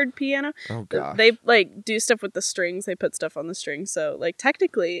prepared piano? Oh gosh. They like do stuff with the strings. They put stuff on the strings. So like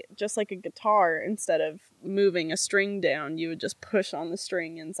technically, just like a guitar, instead of moving a string down, you would just push on the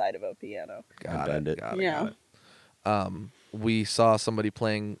string inside of a piano. Got it. Yeah. We saw somebody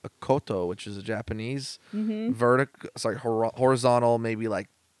playing a koto, which is a Japanese horizontal, maybe like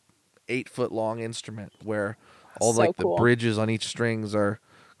 8-foot long instrument where all So cool. the bridges on each strings are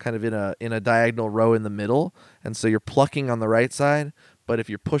kind of in a diagonal row in the middle, and so you're plucking on the right side, but if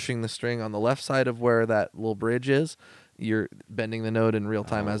you're pushing the string on the left side of where that little bridge is, you're bending the note in real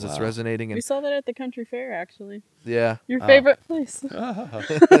time as it's resonating. And we saw that at the country fair, actually. Yeah. Your favorite place.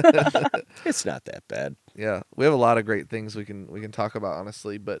 It's not that bad. Yeah, we have a lot of great things we can talk about,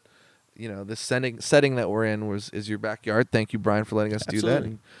 honestly, but this setting that we're in is your backyard. Thank you, Brian, for letting us do that,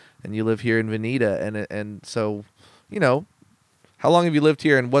 and you live here in Veneta, and so how long have you lived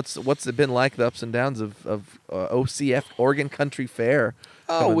here, and what's it been like, the ups and downs of OCF, Oregon Country Fair?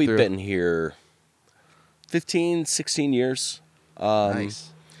 Oh, we've been here 15, 16 years.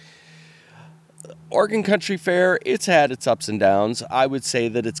 Nice. Oregon Country Fair, it's had its ups and downs. I would say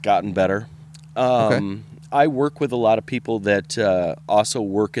that it's gotten better. Okay. I work with a lot of people that also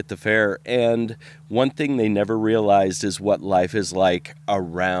work at the fair, and one thing they never realized is what life is like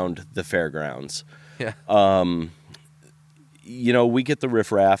around the fairgrounds. Yeah. We get the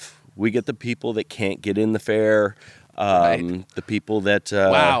riffraff. We get the people that can't get in the fair. Right. The people that...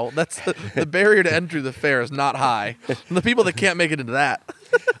 wow, that's the barrier to entry the fair is not high. The people that can't make it into that.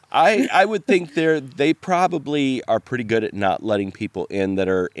 I would think they probably are pretty good at not letting people in that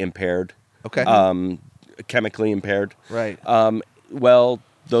are impaired. Okay. Chemically impaired. Right. Well,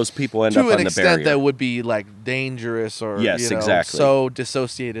 those people end up on the barrier. To an extent that would be like dangerous or exactly. so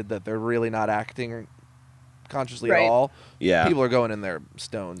dissociated that they're really not acting consciously at all. Yeah. People are going in there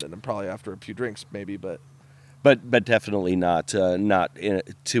stoned and probably after a few drinks maybe, but definitely not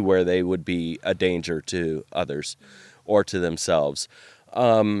to where they would be a danger to others or to themselves.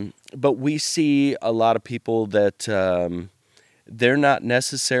 But we see a lot of people that they're not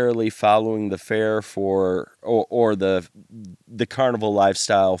necessarily following the fair for or the carnival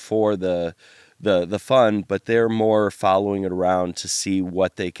lifestyle for the fun, but they're more following it around to see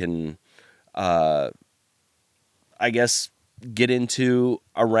what they can, I guess, get into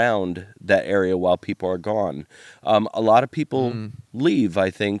around that area while people are gone. A lot of people leave, I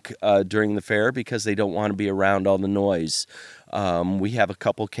think, during the fair because they don't want to be around all the noise. We have a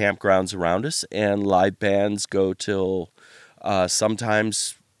couple campgrounds around us, and live bands go till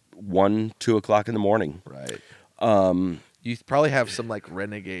sometimes 1, 2 o'clock in the morning. Right. You probably have some like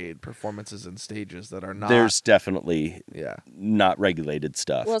renegade performances and stages that are not. There's definitely yeah not regulated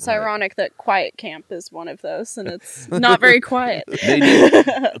stuff. Well, it's ironic that Quiet Camp is one of those, and it's not very quiet. They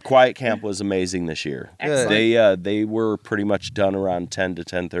did. Quiet Camp was amazing this year. Excellent. They were pretty much done around 10 to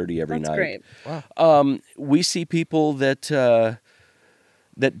 10:30 every night. Great. Wow. We see people that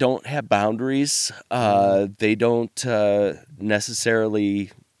don't have boundaries. They don't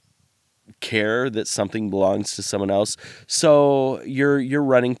necessarily care that something belongs to someone else. So you're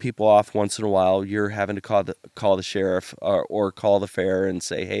running people off once in a while. You're having to call the sheriff or call the fair and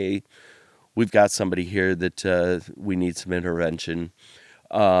say, "Hey, we've got somebody here that we need some intervention."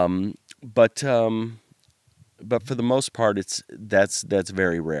 But for the most part, that's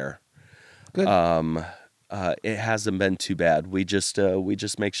very rare. Good. It hasn't been too bad. We just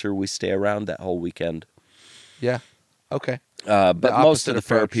make sure we stay around that whole weekend. Yeah. Okay. But most of the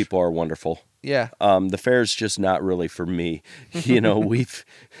fair approach. people are wonderful. Yeah. The fair's just not really for me. We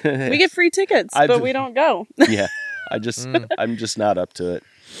get free tickets, but we don't go. Yeah. I'm just not up to it.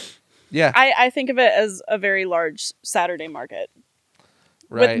 Yeah. I think of it as a very large Saturday market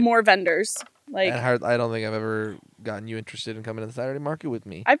with more vendors. Like, and I don't think I've ever gotten you interested in coming to the Saturday market with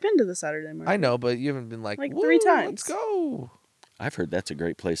me. I've been to the Saturday market. I know, but you haven't been like 3 times. Let's go. I've heard that's a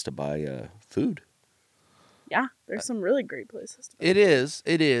great place to buy food. Yeah, there's some really great places to buy. It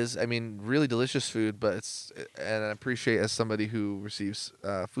is. I mean, really delicious food, but and I appreciate as somebody who receives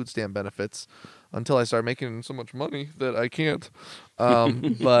food stamp benefits until I start making so much money that I can't.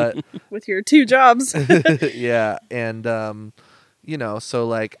 But with your 2 jobs. yeah, and so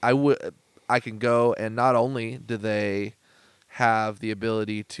like I can go, and not only do they have the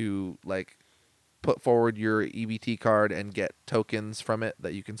ability to like put forward your EBT card and get tokens from it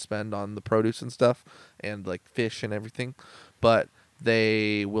that you can spend on the produce and stuff and like fish and everything, but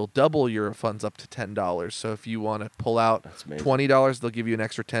they will double your funds up to $10. So if you want to pull out $20, they'll give you an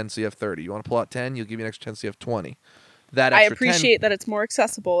extra 10, so you have 30. You want to pull out 10, you'll give you an extra 10, so you have 20. That extra I appreciate that it's more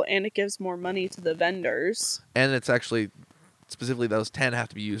accessible and it gives more money to the vendors. And it's actually specifically those 10 have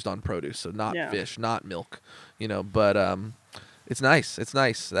to be used on produce, so not fish, not milk, but it's nice. It's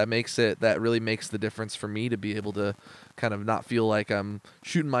nice. That really makes the difference for me to be able to kind of not feel like I'm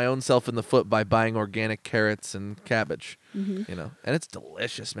shooting my own self in the foot by buying organic carrots and cabbage, and it's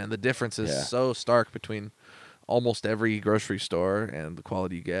delicious, man. The difference is so stark between almost every grocery store and the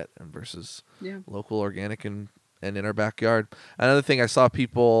quality you get and versus local organic and in our backyard. Another thing, I saw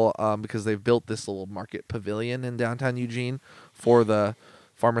people, because they've built this little market pavilion in downtown Eugene for the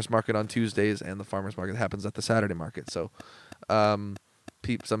farmers market on Tuesdays and the farmers market that happens at the Saturday market. So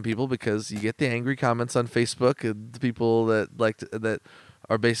some people, because you get the angry comments on Facebook, and the people that that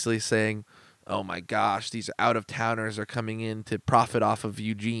are basically saying, oh my gosh, these out-of-towners are coming in to profit off of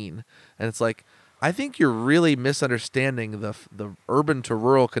Eugene. And it's like, I think you're really misunderstanding the urban to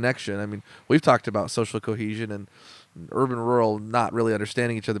rural connection. I mean, we've talked about social cohesion and urban rural not really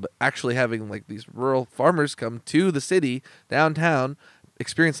understanding each other, but actually having like these rural farmers come to the city downtown,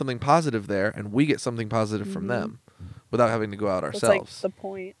 experience something positive there, and we get something positive from them without having to go out ourselves. That's like the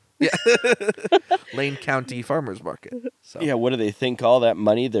point. Yeah. Lane County Farmers Market. So. Yeah, what do they think all that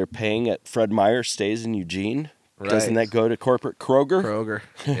money they're paying at Fred Meyer stays in Eugene? Right. Doesn't that go to corporate Kroger? Kroger.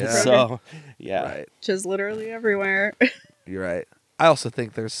 Yeah. So, yeah. Right. Which is literally everywhere. You're right. I also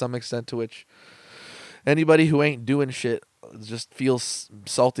think there's some extent to which anybody who ain't doing shit just feels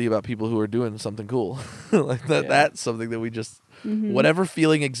salty about people who are doing something cool. Like that. Yeah. That's something that we just... Whatever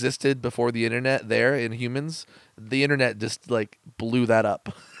feeling existed before the internet there in humans, the internet just like blew that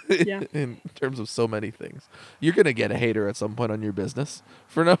up. Yeah. In terms of so many things. You're going to get a hater at some point on your business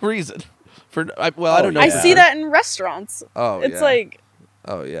for no reason. I don't know. I see that in restaurants. Oh, it's like,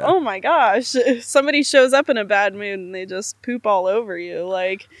 oh yeah. Oh my gosh! If somebody shows up in a bad mood and they just poop all over you,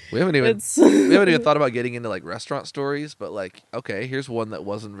 like we haven't even thought about getting into like restaurant stories. But like, okay, here's one that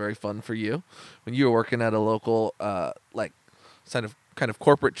wasn't very fun for you when you were working at a local like kind of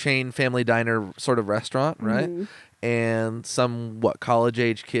corporate chain family diner sort of restaurant, right? And some college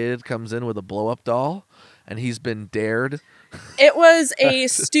age kid comes in with a blow up doll, and he's been dared. It was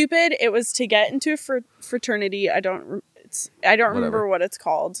it was to get into a fraternity. I don't remember what it's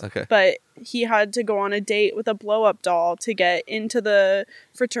called. Okay. But he had to go on a date with a blow up doll to get into the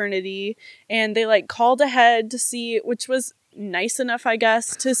fraternity, and they like called ahead to see, which was nice enough, I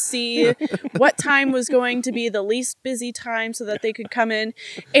guess, to see what time was going to be the least busy time so that they could come in.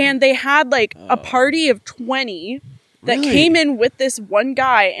 And they had like a party of 20 that came in with this one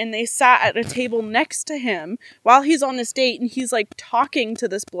guy, and they sat at a table next to him while he's on this date, and he's like talking to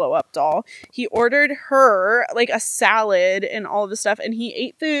this blow up doll. He ordered her like a salad and all of this stuff, and he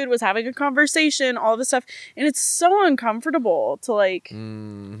ate food, was having a conversation, all of this stuff, and it's so uncomfortable to like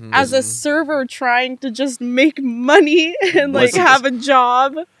as a server trying to just make money and like have a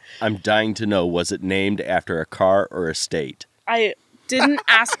job. I'm dying to know, was it named after a car or a state? I didn't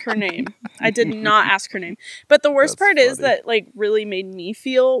ask her name. I did not ask her name. But the worst part is that like really made me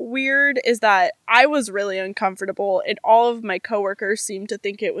feel weird is that I was really uncomfortable, and all of my coworkers seemed to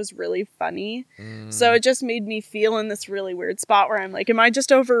think it was really funny. So it just made me feel in this really weird spot where I'm like, am I just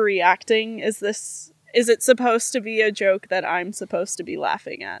overreacting? Is it supposed to be a joke that I'm supposed to be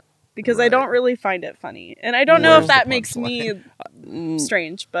laughing at? Because I don't really find it funny. And I don't know if that makes me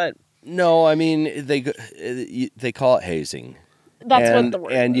strange, but no, I mean they call it hazing. That's what the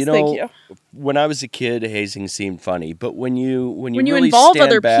word and is. You know, Thank you. When I was a kid, hazing seemed funny, but when you really involve stand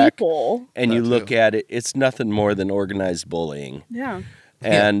other back people and you look at it, it's nothing more than organized bullying. Yeah.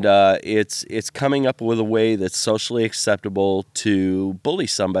 And it's coming up with a way that's socially acceptable to bully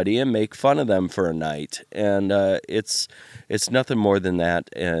somebody and make fun of them for a night, and it's nothing more than that,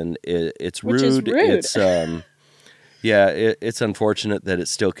 and it's rude. Which is rude. It's Yeah, it's unfortunate that it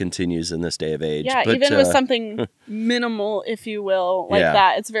still continues in this day of age. Yeah, but, even with something minimal, if you will, like Yeah.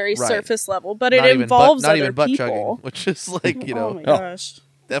 that, it's very Right. surface level, but Not it even involves not other even butt people. chugging, which is like, you Oh know, my gosh.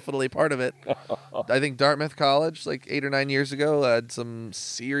 definitely part of it. I think Dartmouth College, like 8 or 9 years ago, had some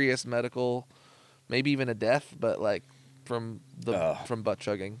serious medical, maybe even a death, but like from butt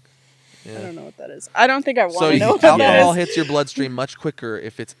chugging. Yeah. I don't know what that is. I don't think I want So to know what alcohol that is. hits your bloodstream much quicker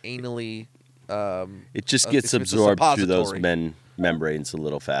if it's anally. it just if gets it's a absorbed through those suppository. membranes a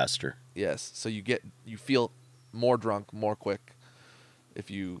little faster. Yes, so you feel more drunk more quick if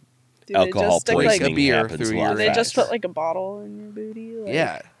you Do they Alcohol just stick, like, poisoning a beer happens through a your lot they just faster. put like a bottle in your booty?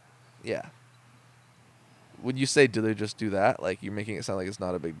 Like, yeah. When you say do they just do that, like you're making it sound like it's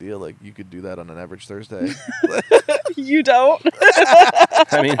not a big deal. Like you could do that on an average Thursday. You don't?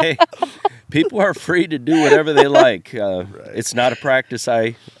 I mean, hey, people are free to do whatever they like. It's not a practice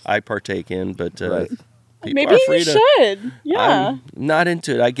I partake in, but Right. people Maybe are free you to. should. Yeah. I'm not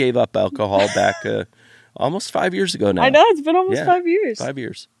into it. I gave up alcohol back almost 5 years ago now. I know, it's been almost Yeah, 5 years. 5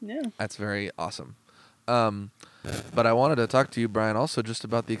 years. Yeah. That's very awesome. But I wanted to talk to you, Brian, also just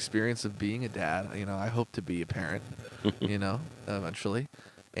about the experience of being a dad. You know, I hope to be a parent, you know, eventually.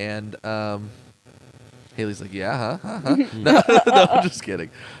 And Haley's like, yeah, huh? No, I'm just kidding.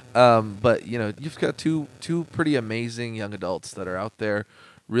 But, you know, you've got two pretty amazing young adults that are out there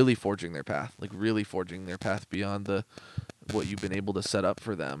really forging their path, beyond what you've been able to set up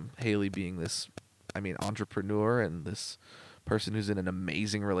for them. Hailey being this, entrepreneur and this person who's in an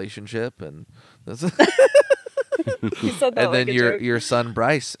amazing relationship, and this He said that and like then a your joke. your son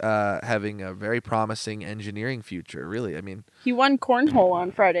Bryce having a very promising engineering future. Really, He won cornhole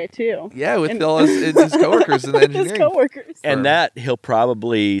on Friday too. yeah, with And- all his coworkers in the His engineering. coworkers. And that he'll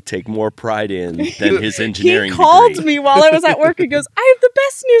probably take more pride in than his He engineering called degree. me while I was at work and goes, "I have the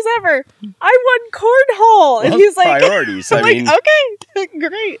best news ever. I won cornhole." And Well, he's like, priorities. I'm I like, mean, okay,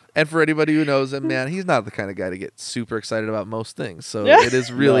 great. And for anybody who knows him, man, he's not the kind of guy to get super excited about most things. So Yeah. it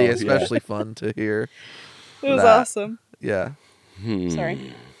is really No, yeah. especially fun to hear. It was That. awesome. Yeah.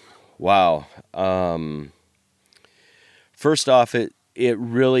 Sorry. Wow. First off, it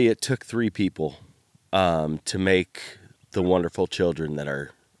took 3 people to make the wonderful children that are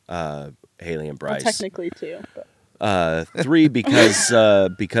Hailey and Well, Bryce. technically too. But. 3 because I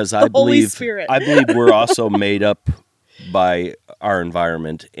Holy believe Spirit. I believe we're also made up by our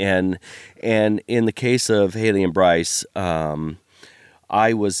environment, and in the case of Hailey and Bryce,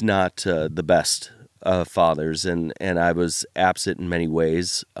 I was not the best of fathers, and I was absent in many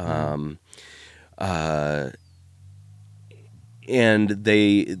ways. And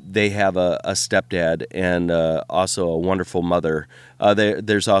they have a stepdad and also a wonderful mother.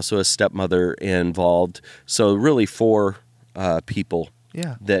 There's also a stepmother involved. So really 4 people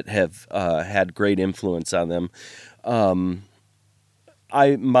Yeah. that have had great influence on them.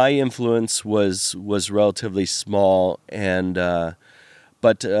 My influence was relatively small, and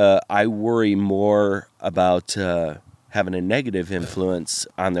but I worry more about having a negative influence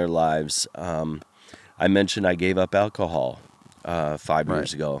on their lives. I mentioned I gave up alcohol 5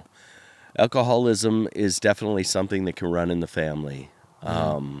 years ago. Alcoholism is definitely something that can run in the family.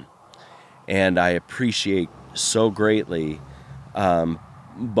 And I appreciate so greatly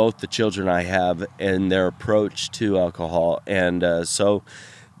both the children I have and their approach to alcohol. And so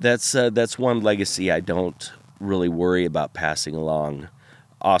that's one legacy I don't really worry about passing along.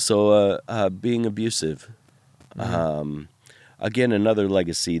 Also, being abusive. Again, another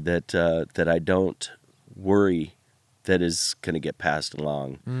legacy that I don't worry that is going to get passed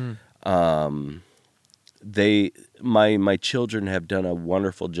along. My children have done a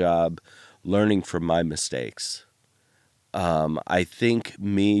wonderful job learning from my mistakes. I think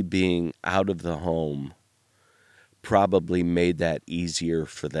me being out of the home probably made that easier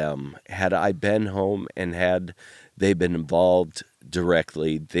for them. Had I been home and had they been involved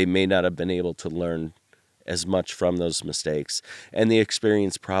directly, they may not have been able to learn as much from those mistakes, and the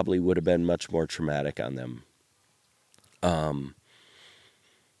experience probably would have been much more traumatic on them.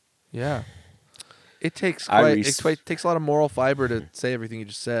 Yeah. It takes I takes a lot of moral fiber to say everything you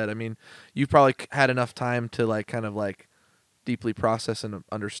just said. I mean, you've probably had enough time to kind of deeply process and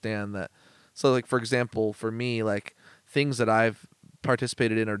understand that. So for example, for me, things that I've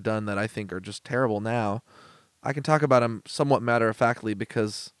participated in or done that I think are just terrible now, I can talk about them somewhat matter-of-factly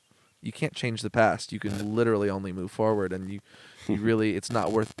because you can't change the past. You can literally only move forward, and you really, it's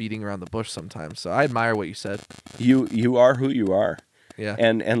not worth beating around the bush sometimes. So I admire what you said. You are who you are. Yeah.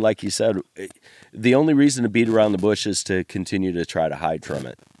 And like you said, the only reason to beat around the bush is to continue to try to hide from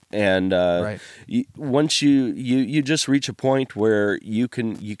it. And Right. once you just reach a point where you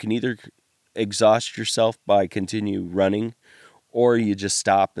can either exhaust yourself by continue running, or you just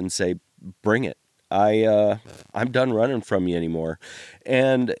stop and say, bring it. I'm done running from you anymore.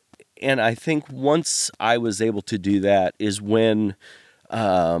 And I think once I was able to do that is when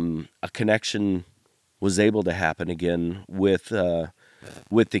a connection was able to happen again with the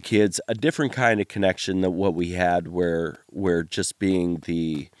kids, a different kind of connection than what we had, where just being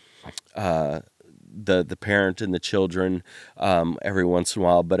the parent and the children every once in a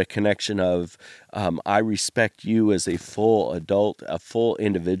while, but a connection of I respect you as a full adult, a full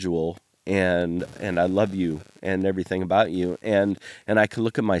individual, and I love you and everything about you, and I can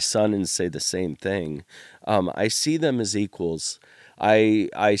look at my son and say the same thing. I see them as equals.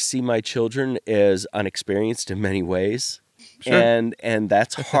 I see my children as unexperienced in many ways. Sure. And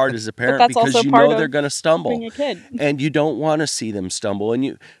that's hard as a parent that's because also you part know of they're going to stumble, being a kid. and you don't want to see them stumble,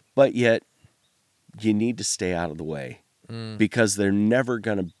 but yet you need to stay out of the way because they're never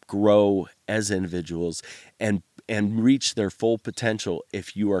going to grow as individuals and reach their full potential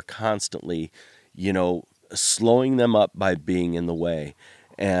if you are constantly, slowing them up by being in the way.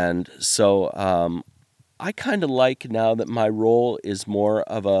 And so I kind of like now that my role is more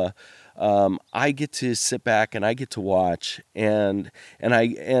of a I get to sit back and I get to watch and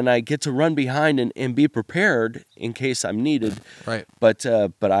I get to run behind and be prepared in case I'm needed. Right. But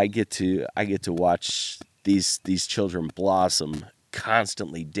I get to watch these children blossom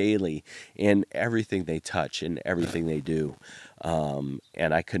constantly, daily, in everything they touch and everything they do,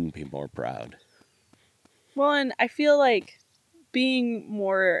 and I couldn't be more proud. Well, and I feel like being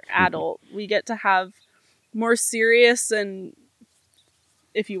more adult, we get to have more serious and,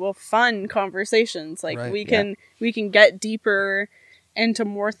 if you will, fun conversations. Like Right, we can get deeper into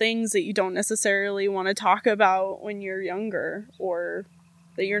more things that you don't necessarily want to talk about when you're younger, or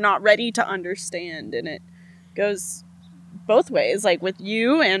that you're not ready to understand. And it goes both ways, like with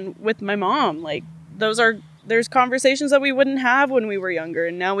you and with my mom. Like there's conversations that we wouldn't have when we were younger,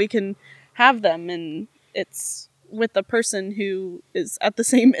 and now we can have them, and it's with a person who is at the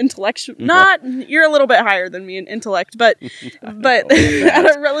same intellectual, you're a little bit higher than me in intellect, but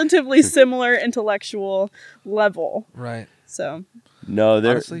at a relatively similar intellectual level. Right. So no,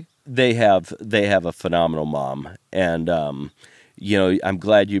 honestly, they have a phenomenal mom, and I'm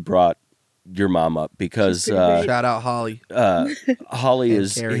glad you brought your mom up because shout out Holly. Holly And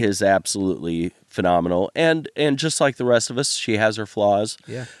is Carrie. absolutely phenomenal, and just like the rest of us, she has her flaws.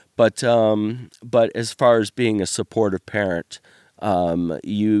 Yeah. But as far as being a supportive parent,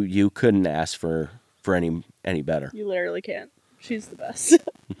 you couldn't ask for any better. you literally can't. She's the best.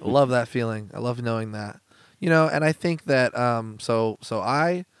 I love that feeling. I love knowing that. And I think that so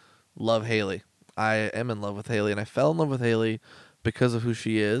I love Hailey. I am in love with Hailey, and I fell in love with Hailey because of who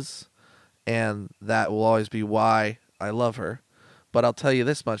she is, and that will always be why I love her. But I'll tell you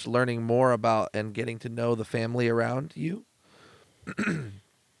this much, learning more about and getting to know the family around you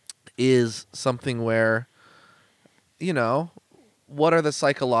is something where, what are the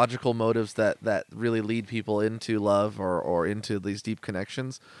psychological motives that really lead people into love or into these deep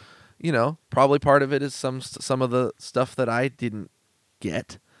connections? Probably part of it is some of the stuff that I didn't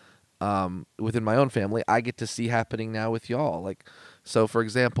get within my own family. I get to see happening now with y'all. Like, so for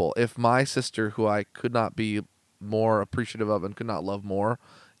example, if my sister, who I could not be more appreciative of and could not love more,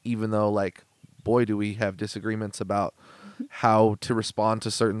 even though, like, boy, do we have disagreements about how to respond to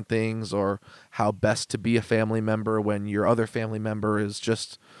certain things or how best to be a family member when your other family member is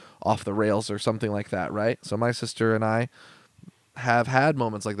just off the rails or something like that, right? So my sister and I have had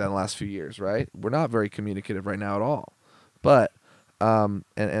moments like that in the last few years, right? We're not very communicative right now at all. But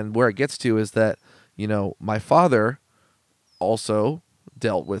and where it gets to is that, my father also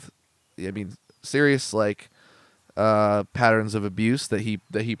dealt with, serious, like, patterns of abuse that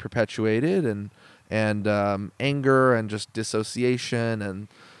he perpetuated, and anger and just dissociation and,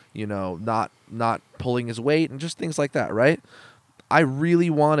 not pulling his weight and just things like that, right? I really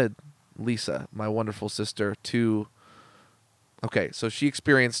wanted Lisa, my wonderful sister, to... Okay, so she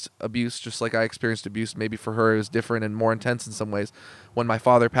experienced abuse just like I experienced abuse. Maybe for her it was different and more intense in some ways. When my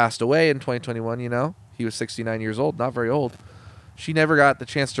father passed away in 2021, he was 69 years old, not very old. She never got the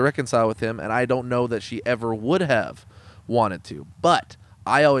chance to reconcile with him, and I don't know that she ever would have wanted to. But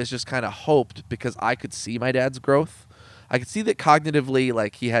I always just kind of hoped, because I could see my dad's growth. I could see that cognitively,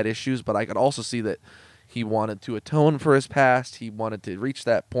 like, he had issues, but I could also see that he wanted to atone for his past. He wanted to reach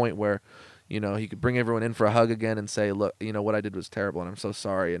that point where, he could bring everyone in for a hug again and say, look, what I did was terrible and I'm so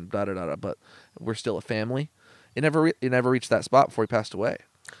sorry and da-da-da-da, but we're still a family. It never reached that spot before he passed away.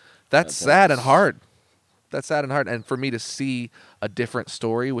 That's sad and hard. That's sad and hard. And for me to see a different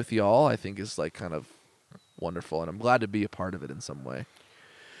story with y'all, I think is, like, kind of wonderful. And I'm glad to be a part of it in some way.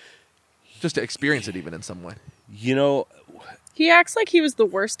 just to experience it even in some way. You know, he acts like he was the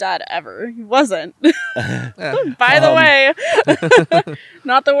worst dad ever. He wasn't. By the way,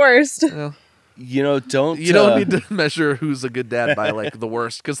 not the worst. Well, you know, don't need to measure who's a good dad by like the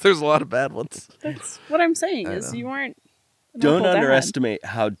worst, because there's a lot of bad ones. That's what I'm saying is you weren't. Don't underestimate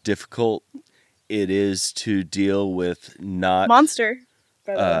how difficult it is to deal with not monster.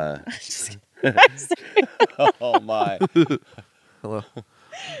 Oh my! Hello.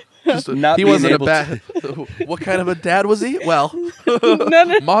 He wasn't a bad. What kind of a dad was he? Well,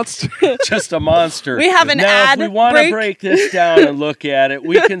 monster. Just a monster. We have an ad. If we want to break this down and look at it,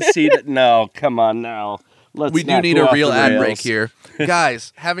 we can see that. No, come on now. We do need a real ad break here,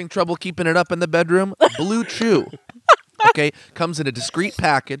 guys. Having trouble keeping it up in the bedroom? Blue Chew. Okay, comes in a discreet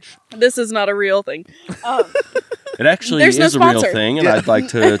package. This is not a real thing. It actually is a real thing, and I'd like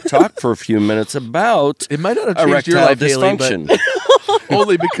to talk for a few minutes about it. Might not have changed your life, dysfunction. Hailey, but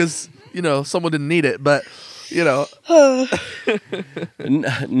only because someone didn't need it. But no,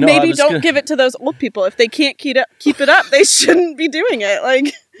 maybe don't give it to those old people. If they can't keep it up, they shouldn't be doing it.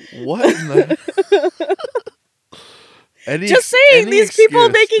 Like what? In the... Just saying, these people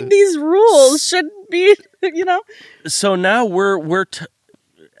making these rules shouldn't be. So now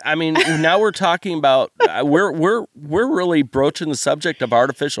now we're talking about we're really broaching the subject of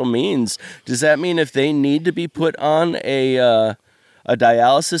artificial means. Does that mean if they need to be put on a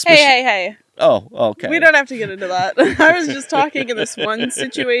dialysis machine? Hey. Oh, okay. We don't have to get into that. I was just talking in this one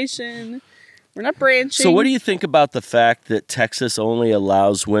situation. We're not branching. So what do you think about the fact that Texas only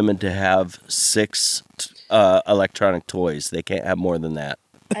allows women to have 6 electronic toys? They can't have more than that.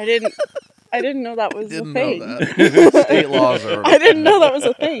 I didn't know that was a thing. State laws are... I didn't know that was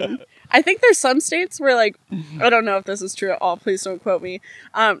a thing. I think there's some states where, like, I don't know if this is true at all, please don't quote me,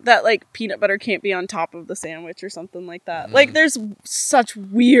 that, like, peanut butter can't be on top of the sandwich or something like that. Like, there's such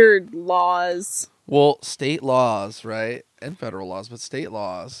weird laws. Well, state laws, right? And federal laws, but state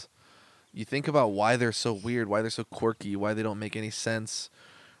laws, you think about why they're so weird, why they're so quirky, why they don't make any sense,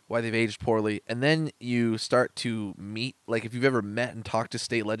 why they've aged poorly, and then you start to meet, like if you've ever met and talked to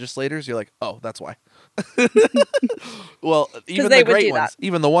state legislators, you're like, oh, that's why. Well, even the great ones,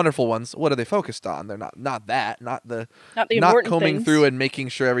 even the wonderful ones, what are they focused on? They're not the combing things through and making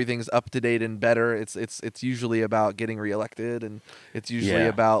sure everything's up to date and better. It's usually about getting reelected, and it's usually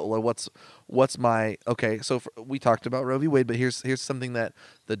about what's my okay. So we talked about Roe v. Wade, but here's something that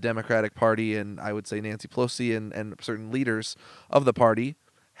the Democratic Party and I would say Nancy Pelosi and certain leaders of the party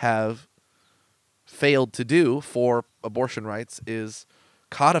have failed to do for abortion rights is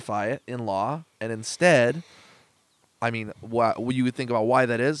codify it in law, and instead, I mean, you would think about why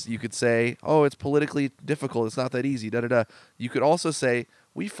that is. You could say, oh, it's politically difficult. It's not that easy. You could also say,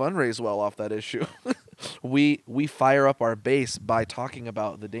 we fundraise well off that issue. we fire up our base by talking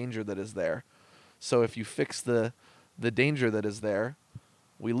about the danger that is there. So if you fix the danger that is there,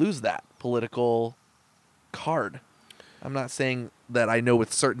 we lose that political card. I'm not saying that I know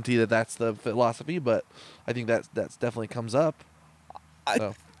with certainty that that's the philosophy, but I think that's definitely comes up.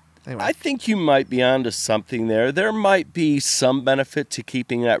 So, anyway. I think you might be onto something there. There might be some benefit to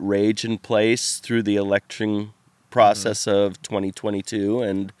keeping that rage in place through the election process of 2022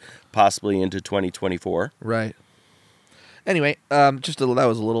 and possibly into 2024. Right. Anyway, that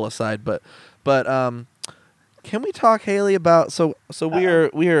was a little aside, but can we talk, Hailey, about so we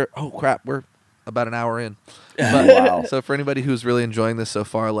are oh crap, we're about an hour in. But, wow. So for anybody who's really enjoying this so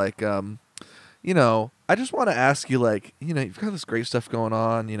far, like I just want to ask you, like, you've got this great stuff going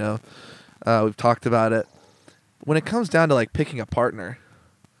on, we've talked about it. When it comes down to like picking a partner,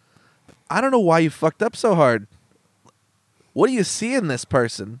 I don't know why you fucked up so hard. What do you see in this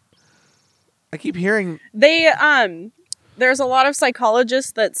person? I keep hearing there's a lot of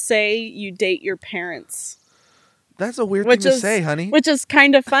psychologists that say you date your parents. That's a weird thing to say, honey. Which is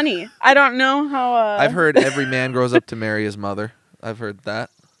kind of funny. I don't know how... I've heard every man grows up to marry his mother. I've heard that.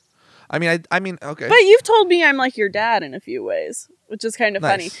 I mean, okay. But you've told me I'm like your dad in a few ways, which is kind of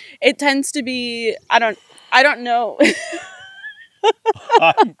funny. It tends to be... I don't know.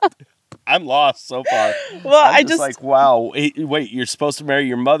 I'm lost so far. Well, I'm just like, wow. Wait, you're supposed to marry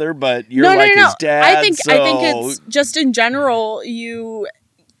your mother, but you're his dad. I think it's just in general,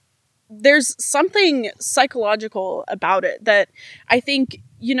 there's something psychological about it that I think,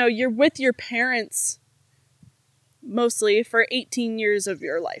 you're with your parents mostly for 18 years of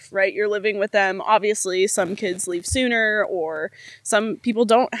your life, right? You're living with them. Obviously, some kids leave sooner, or some people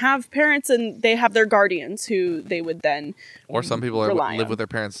don't have parents and they have their guardians who they would then or some people live with their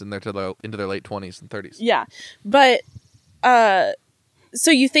parents into their late 20s and 30s. Yeah. But So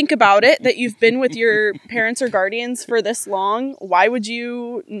you think about it, that you've been with your parents or guardians for this long. Why would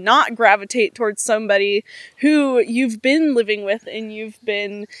you not gravitate towards somebody who you've been living with and you've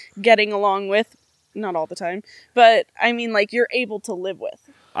been getting along with? Not all the time, but I mean, like, you're able to live with.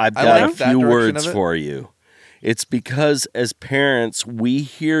 I've got a few words for you. It's because as parents, we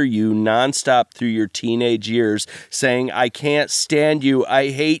hear you nonstop through your teenage years saying, I can't stand you. I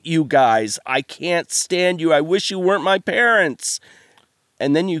hate you guys. I can't stand you. I wish you weren't my parents.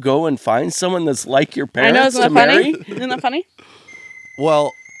 And then you go and find someone that's like your parents. I know, isn't that funny? Isn't that funny?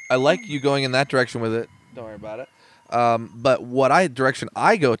 Well, I like you going in that direction with it. Don't worry about it. But what direction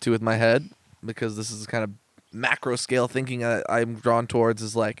I go to with my head, because this is kind of macro scale thinking I'm drawn towards,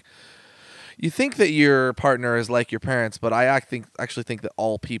 is like, you think that your partner is like your parents, but I actually think that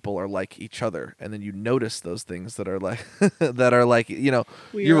all people are like each other, and then you notice those things that are like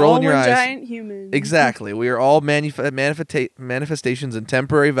you're rolling your eyes. Giant humans. Exactly, we are all manifestations and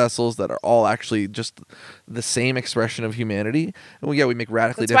temporary vessels that are all actually just the same expression of humanity. And we make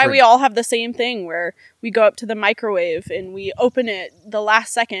radically different. That's why we all have the same thing, where we go up to the microwave and we open it the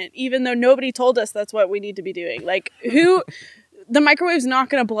last second, even though nobody told us that's what we need to be doing. Like, who? The microwave's not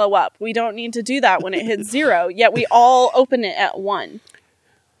going to blow up. We don't need to do that when it hits 0, yet we all open it at 1.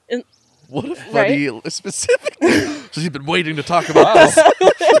 What a funny specific. So she's been waiting to talk about this.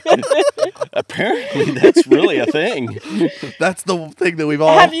 Apparently, that's really a thing. That's the thing that we've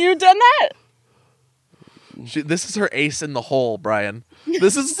all... Have you done that? This is her ace in the hole, Brian.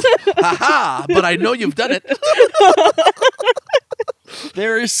 This is... Haha, but I know you've done it.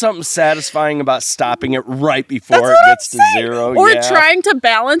 There is something satisfying about stopping it right before it gets to 0. Or trying to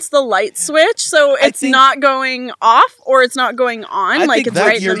balance the light switch so it's not going off or it's not going on. Like, it's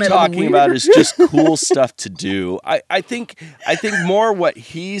right in the middle. What you're talking about is just cool stuff to do. I think more what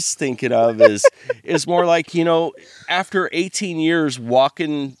he's thinking of is more like, after 18 years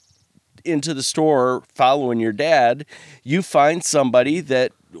walking into the store following your dad, you find somebody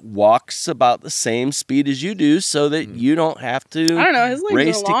that walks about the same speed as you do, so that you don't have to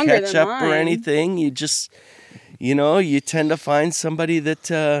race to catch up or anything. You just, you tend to find somebody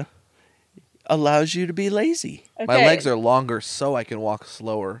that allows you to be lazy. Okay. My legs are longer, so I can walk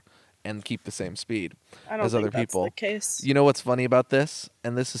slower and keep the same speed as other people. That's the case. You know what's funny about this?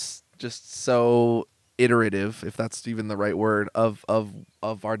 And this is just so iterative, if that's even the right word, of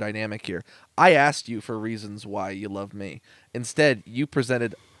our dynamic here. I asked you for reasons why you love me. Instead, you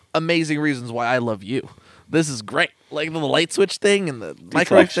presented amazing reasons why I love you. This is great. Like the light switch thing and the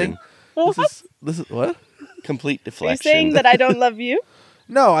microwave thing. This is what? Complete deflection. Are you saying that I don't love you?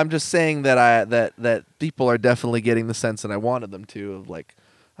 No, I'm just saying that that people are definitely getting the sense, and I wanted them to, of like,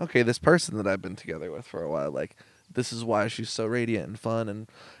 okay, this person that I've been together with for a while, like, this is why she's so radiant and fun, and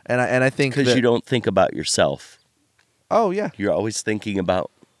I think because you don't think about yourself. Oh yeah, you're always thinking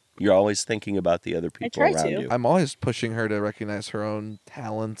about the other people around you. I'm always pushing her to recognize her own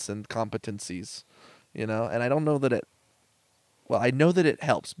talents and competencies, and I don't know that it. Well, I know that it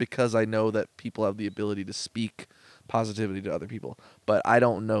helps because I know that people have the ability to speak positivity to other people, but I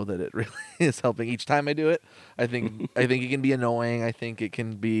don't know that it really is helping each time I do it. I think it can be annoying. I think it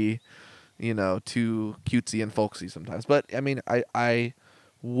can be, too cutesy and folksy sometimes. But I mean, I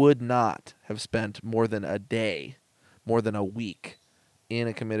would not have spent more than a day, more than a week in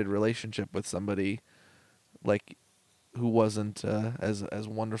a committed relationship with somebody like who wasn't as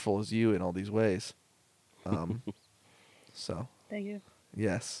wonderful as you in all these ways. So thank you.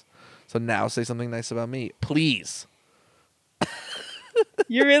 Yes. So now say something nice about me, please.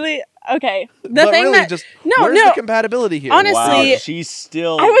 You really okay? Where's the compatibility here? Honestly, wow, she's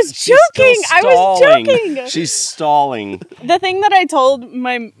still. I was joking. She's stalling. The thing that I told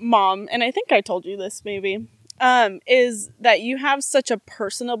my mom, and I think I told you this maybe, is that you have such a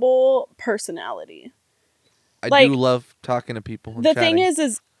personable personality. I do love talking to people. And the chatting. thing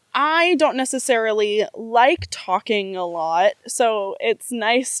is I don't necessarily like talking a lot, so it's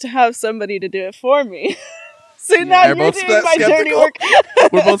nice to have somebody to do it for me. So now you're doing my dirty work.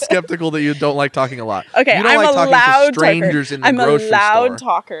 We're both skeptical that you don't like talking a lot. Okay, you don't I'm like a talking loud to strangers talker. in the grocery store. I'm a loud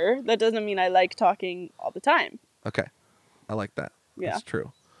talker. That doesn't mean I like talking all the time. Okay, I like that. Yeah. That's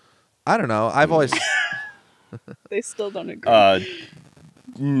true. I don't know. I've always... They still don't agree.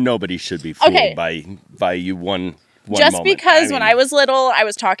 Nobody should be fooled by you one just moment. because when I was little, I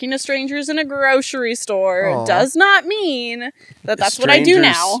was talking to strangers in a grocery store does not mean that that's what I do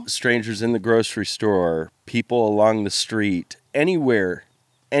now. Strangers in the grocery store, people along the street, anywhere,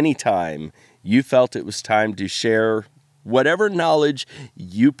 anytime, you felt it was time to share whatever knowledge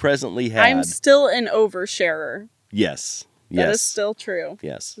you presently had. I'm still an oversharer. Yes. That is still true.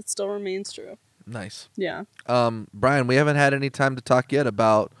 Yes. It still remains true. Nice. Yeah. Brian, we haven't had any time to talk yet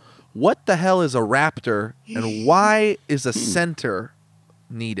about what the hell is a raptor and why is a center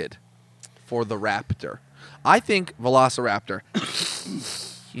needed for the raptor? I think Velociraptor.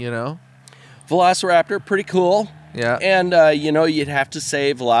 Velociraptor, pretty cool. Yeah. And, you'd have to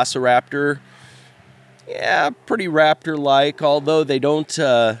say Velociraptor, pretty raptor-like, although they don't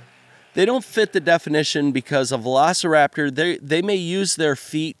fit the definition because a Velociraptor, they may use their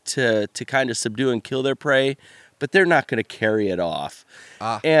feet to kind of subdue and kill their prey, but they're not going to carry it off.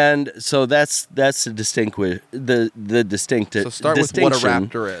 And so that's the distinct So start with what a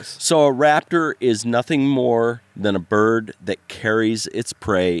raptor is. So a raptor is nothing more than a bird that carries its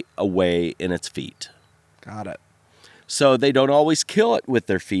prey away in its feet. Got it. So they don't always kill it with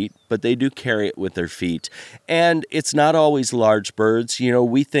their feet, but they do carry it with their feet. And it's not always large birds.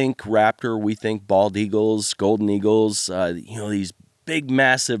 We think raptor, we think bald eagles, golden eagles, these big,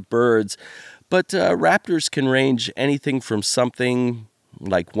 massive birds. But raptors can range anything from something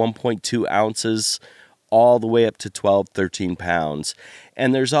like 1.2 ounces all the way up to 12, 13 pounds.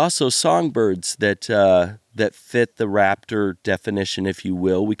 And there's also songbirds that fit the raptor definition, if you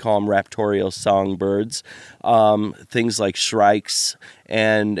will. We call them raptorial songbirds. Things like shrikes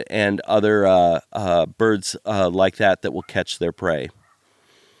and other birds like that will catch their prey.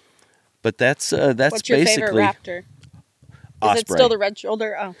 But that's What's your basically favorite raptor? Is osprey. it still the red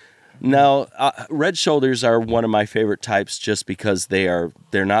shoulder? Oh. No, red shoulders are one of my favorite types just because they're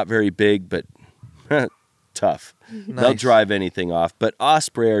not very big, but tough. Nice. They'll drive anything off. But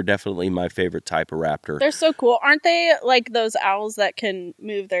osprey are definitely my favorite type of raptor. They're so cool. Aren't they like those owls that can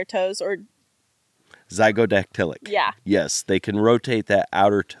move their toes or... Zygodactylic. Yeah. Yes, they can rotate that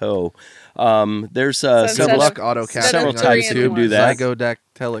outer toe. There's So Good luck auto-casting several on types YouTube. who do that.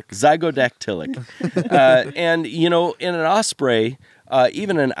 Zygodactylic. And, in an osprey,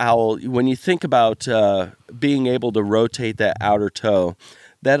 even an owl, when you think about being able to rotate that outer toe,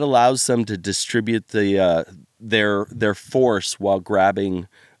 that allows them to distribute their force while grabbing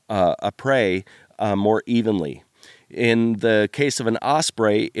a prey more evenly. In the case of an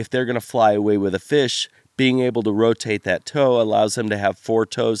osprey, if they're going to fly away with a fish, being able to rotate that toe allows them to have 4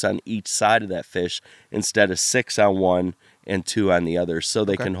 toes on each side of that fish instead of 6 on one and 2 on the other, so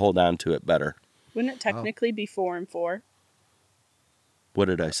they can hold on to it better. Wouldn't it technically be 4 and 4? What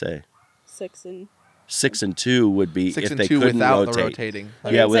did I say? 6 and... 6 and 2 would be 6 if and they 2 couldn't without rotate. the rotating.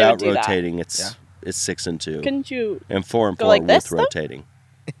 Yeah, without do that. rotating, it's 6 and 2. Couldn't you... And 4 and go 4 like with this, though? rotating.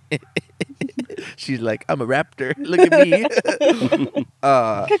 She's like, I'm a raptor. Look at me.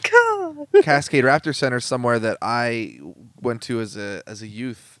 Cascade Raptor Center is somewhere that I went to as a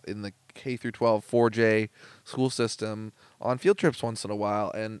youth in the K through 12 4J school system on field trips once in a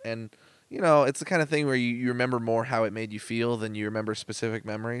while, and it's the kind of thing where you remember more how it made you feel than you remember specific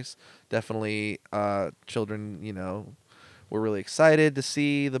memories. Definitely, children, were really excited to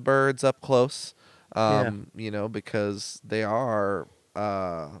see the birds up close. Because they are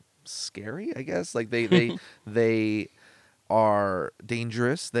scary, I guess. Like they are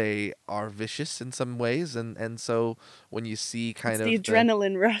dangerous. They are vicious in some ways, and so when you see the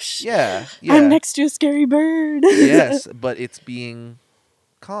adrenaline rush. Yeah. I'm next to a scary bird. Yes, but it's being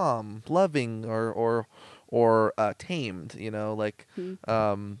calm, loving, or tamed.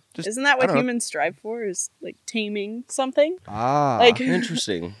 Just isn't that what humans strive for? Is like taming something?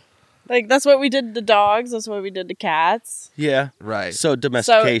 Interesting. Like, that's what we did to dogs. That's what we did to cats. Yeah. Right. So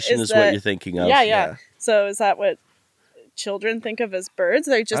domestication is what you're thinking of. Yeah. So is that what children think of as birds?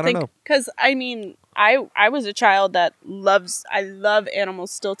 They just think... Because, I was a child that I love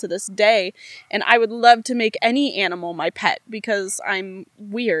animals still to this day. And I would love to make any animal my pet because I'm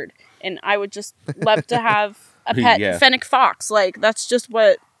weird. And I would just love to have a pet fennec fox. Like, that's just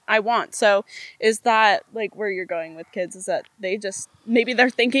what I want. So is that like where you're going with kids? Is that they just maybe they're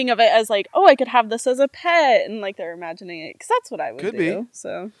thinking of it as like, oh, I could have this as a pet, and like they're imagining it because that's what I would Could do. Be.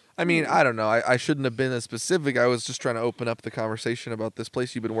 So I don't know. I shouldn't have been as specific. I was just trying to open up the conversation about this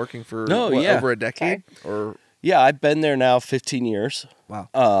place you've been working for over a decade. Or yeah, I've been there now 15 years. Wow.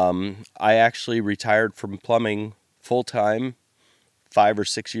 I actually retired from plumbing full time 5 or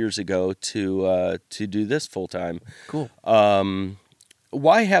 6 years ago to do this full time. Cool.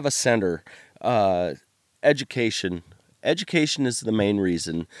 Why have a center? Education. Education is the main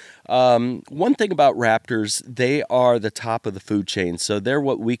reason. One thing about raptors, they are the top of the food chain, so they're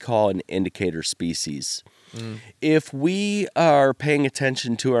what we call an indicator species. If we are paying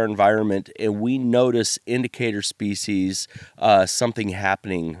attention to our environment and we notice indicator species, something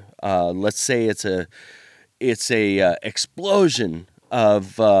happening, let's say it's a explosion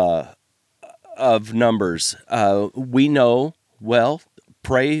of numbers, we know, well,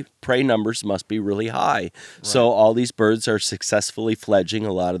 prey numbers must be really high. Right. So all these birds are successfully fledging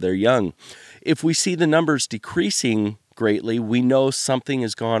a lot of their young. If we see the numbers decreasing greatly, we know something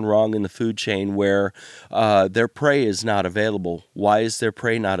has gone wrong in the food chain where their prey is not available. Why is their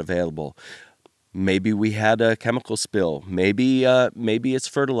prey not available? Maybe we had a chemical spill. Maybe it's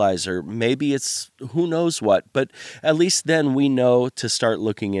fertilizer. Maybe it's who knows what. But at least then we know to start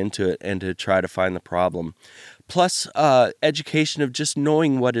looking into it and to try to find the problem. Plus, education of just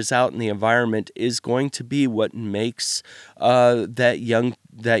knowing what is out in the environment is going to be what makes that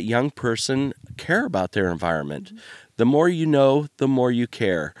young person care about their environment. Mm-hmm. The more you know, the more you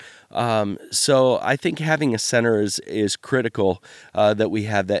care. So I think having a center is critical, that we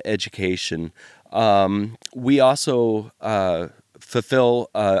have that education. We also fulfill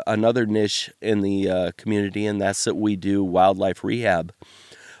another niche in the community, and that's that we do wildlife rehab.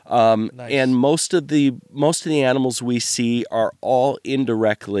 Nice. And most of the animals we see are all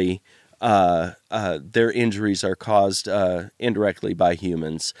indirectly, their injuries are caused indirectly by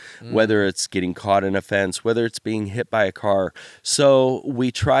humans, whether it's getting caught in a fence, whether it's being hit by a car. So we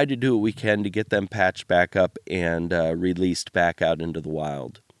try to do what we can to get them patched back up and released back out into the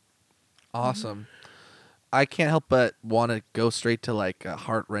wild. Awesome. I can't help but want to go straight to like a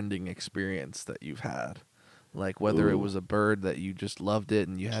heart-rending experience that you've had. Like whether it was a bird that you just loved it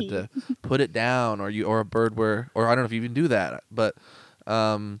and you had to put it down, or a bird or I don't know if you even do that, but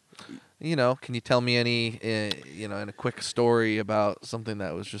can you tell me any in a quick story about something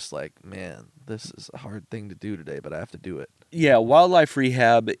that was just like, man, this is a hard thing to do today, but I have to do it. Yeah, wildlife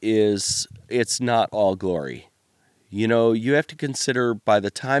rehab it's not all glory. You have to consider by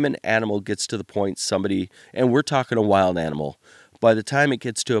the time an animal gets to the point and we're talking a wild animal, by the time it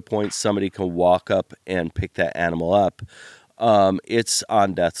gets to a point somebody can walk up and pick that animal up, it's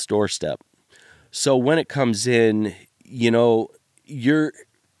on death's doorstep. So when it comes in, that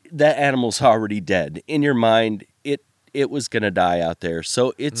animal's already dead. In your mind, it was going to die out there.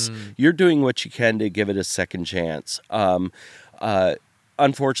 So you're doing what you can to give it a second chance.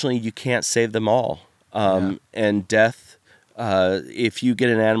 Unfortunately, you can't save them all. And death, if you get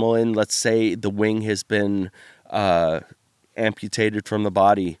an animal in, let's say the wing has been amputated from the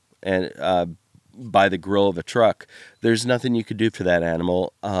body and by the grill of a truck, there's nothing you could do for that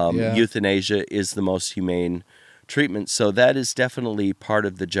animal. Euthanasia is the most humane treatment. So that is definitely part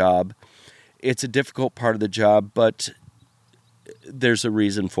of the job. It's a difficult part of the job, but there's a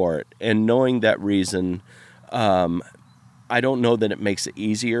reason for it. And knowing that reason, I don't know that it makes it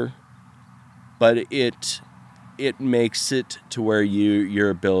easier, but it makes it to where your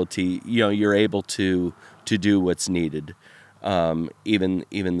ability, you're able to do what's needed,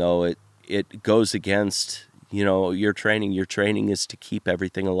 even though it goes against your training. Your training is to keep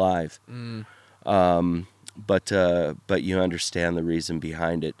everything alive, but you understand the reason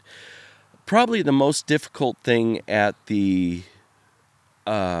behind it. Probably the most difficult thing at the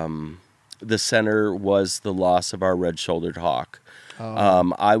center was the loss of our red-shouldered hawk.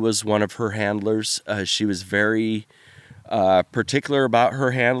 I was one of her handlers. She was very particular about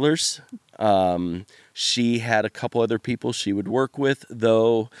her handlers. She had a couple other people she would work with,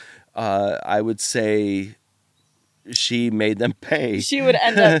 though I would say she made them pay. She would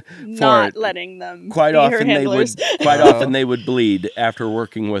end up not letting them quite be often her handlers. Often they would bleed after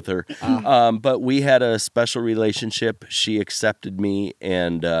working with her. But we had a special relationship. She accepted me,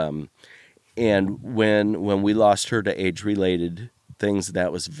 and when we lost her to age-related things,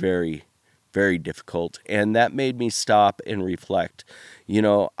 that was very, very difficult. And that made me stop and reflect.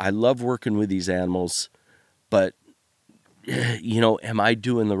 I love working with these animals, but, am I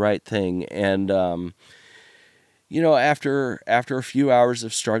doing the right thing? And, after a few hours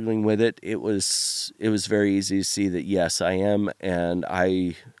of struggling with it, it was very easy to see that, yes, I am. And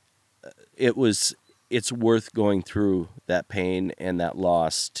it's worth going through that pain and that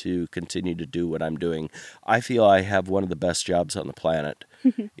loss to continue to do what I'm doing. I feel I have one of the best jobs on the planet.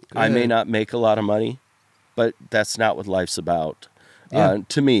 I may not make a lot of money, but that's not what life's about. Yeah.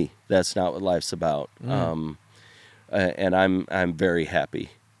 To me, that's not what life's about. And I'm very happy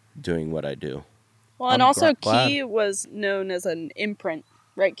doing what I do. Well, and also Key was known as an imprint,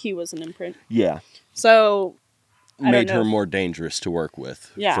 right? Key was an imprint. Yeah. So made her more dangerous to work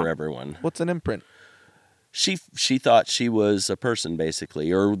with for everyone. What's an imprint? She thought she was a person,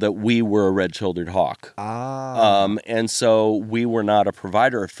 basically, or that we were a red-shouldered hawk. And so we were not a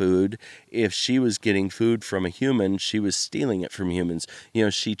provider of food. If she was getting food from a human, she was stealing it from humans.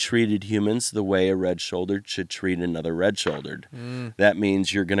 She treated humans the way a red-shouldered should treat another red-shouldered. That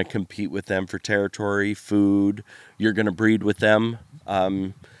means you're going to compete with them for territory, food. You're going to breed with them.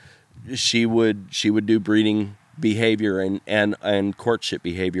 She would do breeding behavior and courtship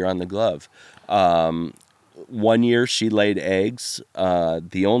behavior on the glove. 1 year she laid eggs.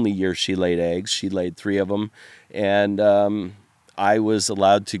 The only year she laid eggs, she laid 3 of them, and I was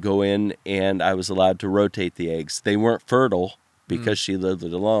allowed to go in and I was allowed to rotate the eggs. They weren't fertile because she lived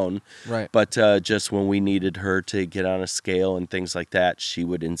it alone. Right. But just when we needed her to get on a scale and things like that, she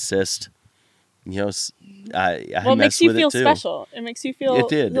would insist. You know, it makes you feel special. It makes you feel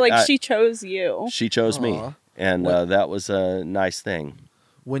like she chose you. She chose me, and that was a nice thing.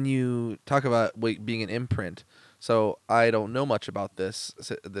 When you talk about being an imprint, so I don't know much about this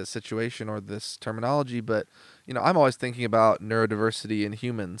situation or this terminology, but you know, I'm always thinking about neurodiversity in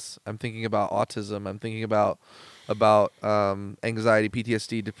humans. I'm thinking about autism. I'm thinking about anxiety,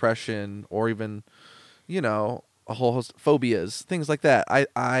 PTSD, depression, or even, you know, a whole host of phobias, things like that.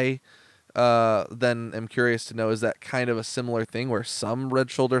 I then am curious to know, is that kind of a similar thing where some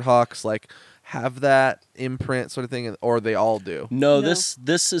red-shouldered hawks like have that imprint sort of thing, or they all do? No, this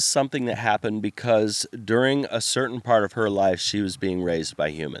is something that happened because during a certain part of her life, she was being raised by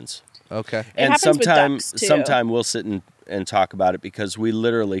humans. Okay. And sometime we'll sit and talk about it, because we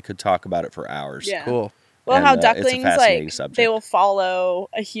literally could talk about it for hours. Yeah. Cool. Well, And, how it's a ducklings, fascinating like, subject. they will follow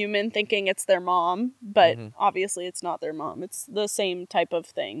a human thinking it's their mom, but obviously it's not their mom. It's the same type of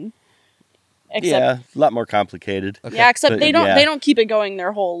thing. Yeah, a lot more complicated. Okay. Yeah, except But, they don't yeah. keep it going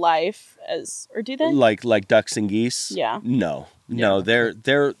their whole life, or do they? Like ducks and geese. Yeah. No, Yeah.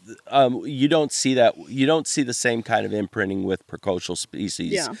 they're you don't see that. You don't see the same kind of imprinting with precocial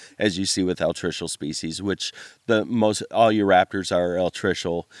species as you see with altricial species, which all your raptors are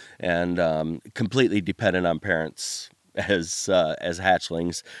altricial and completely dependent on parents as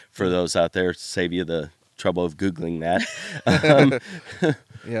hatchlings. For those out there, to save you the trouble of Googling that.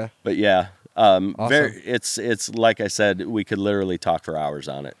 Yeah. But yeah. Awesome. It's like I said, we could literally talk for hours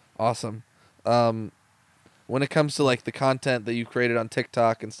on it. Awesome. When it comes to like the content that you created on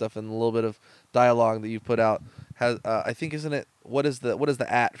TikTok and stuff, and a little bit of dialogue that you put out, I think, isn't it? What is the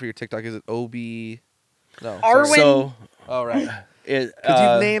 @ for your TikTok? Is it OB? No. Arwen. So, Oh, right. Could Could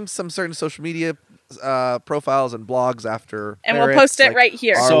you name some certain social media profiles and blogs after? And we'll ferrets, post it like right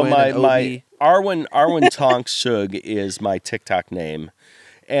here. So Arwen and my Arwen Tonks Shug is my TikTok name.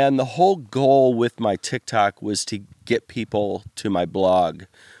 And the whole goal with my TikTok was to get people to my blog,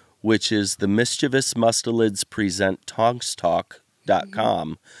 which is the Mischievous Mustelids Present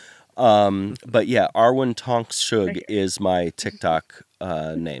TonksTalk.com. But yeah, Arwen Tonks Shug is my TikTok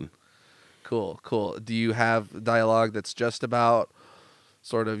name. Cool. Do you have dialogue that's just about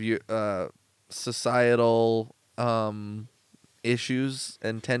sort of societal issues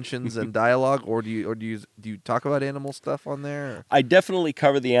and tensions and dialogue, or do you talk about animal stuff on there? Or? I definitely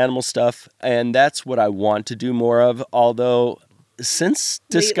cover the animal stuff, and that's what I want to do more of. Although, since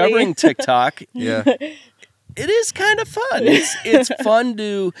discovering TikTok, Yeah. it is kind of fun. It's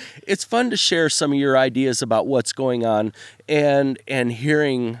fun to share some of your ideas about what's going on and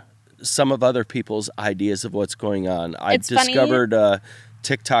hearing some of other people's ideas of what's going on. I've discovered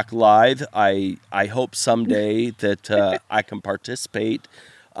TikTok Live. I hope someday that I can participate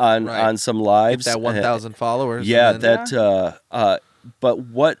on some lives. Get that 1,000 followers. Yeah, then, but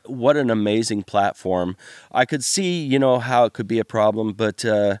what an amazing platform. I could see, how it could be a problem, but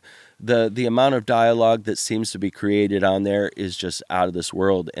the amount of dialogue that seems to be created on there is just out of this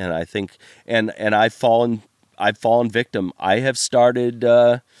world. And I think, and I've fallen victim. I have started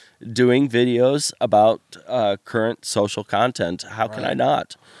doing videos about current social content. How can I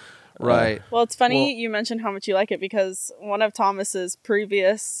not? Right. Well, it's funny you mentioned how much you like it, because one of Thomas's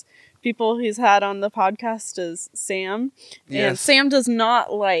previous people he's had on the podcast is Sam. Yes. And Sam does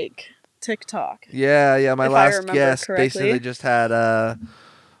not like TikTok. Yeah. My if last guest basically just had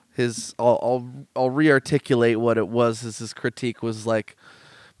his. I'll re-articulate what it was. His critique was like,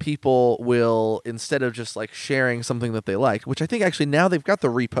 people will, instead of just like sharing something that they like, which I think actually now they've got the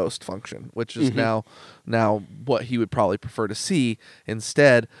repost function, which is now what he would probably prefer to see.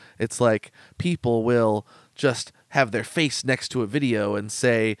 Instead, it's like people will just have their face next to a video and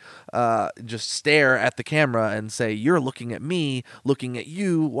say, just stare at the camera and say, you're looking at me, looking at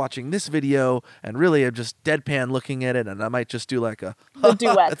you, watching this video, and really I'm just deadpan looking at it, and I might just do like a the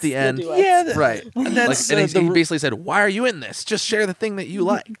duets at the end. duets. Right. And that's, and he basically said, why are you in this? Just share the thing that you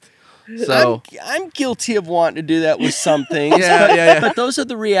liked. So I'm guilty of wanting to do that with some things. Yeah. But those are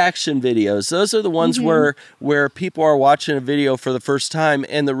the reaction videos. Those are the ones where people are watching a video for the first time,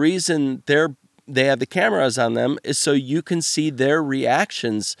 and the reason they have the cameras on them is so you can see their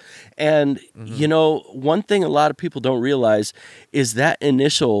reactions. And, one thing a lot of people don't realize is that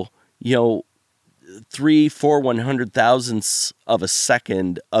initial, 3/4/100,000ths of a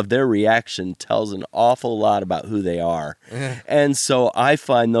second of their reaction tells an awful lot about who they are. And so I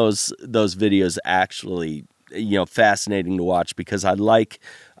find those videos actually, fascinating to watch, because I like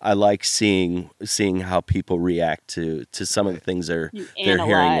seeing how people react to some of the things they're hearing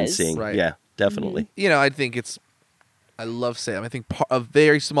and seeing. Right. Yeah, definitely. I think I love Sam. I think a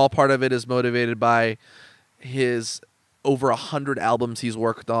very small part of it is motivated by his over 100 albums he's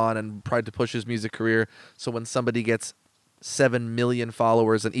worked on and tried to push his music career. So when somebody gets 7 million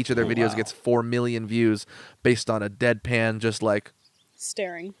followers and each of their videos gets 4 million views based on a deadpan, just like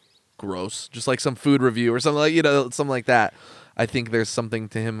staring, gross, just like some food review or something like, something like that. I think there's something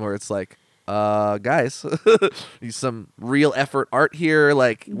to him where it's like, guys, some real effort art here.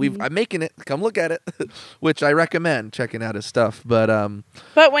 Like I'm making it. Come look at it, which I recommend checking out his stuff. But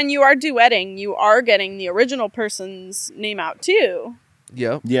when you are duetting, you are getting the original person's name out too.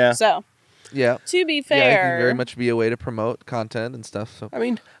 Yeah. So to be fair, it can very much be a way to promote content and stuff. So I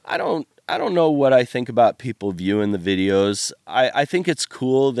mean, I don't know what I think about people viewing the videos. I think it's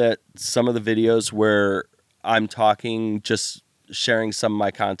cool that some of the videos where I'm talking, just sharing some of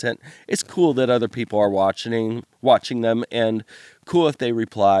my content, it's cool that other people are watching them, and cool if they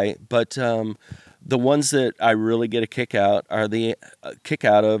reply. But the ones that I really get a kick out of are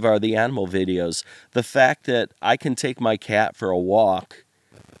the animal videos. The fact that I can take my cat for a walk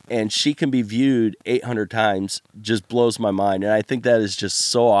and she can be viewed 800 times just blows my mind, and I think that is just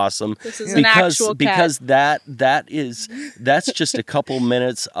so awesome. This is an actual cat. Because that's just a couple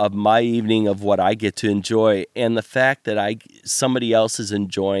minutes of my evening of what I get to enjoy, and the fact that somebody else is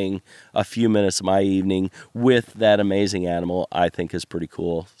enjoying a few minutes of my evening with that amazing animal, I think is pretty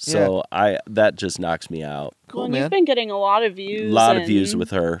cool. So that just knocks me out. Cool, man. You've been getting a lot of views. A lot of views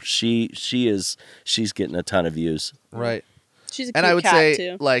with her. She's getting a ton of views. Right. She's a cute and I would cat say,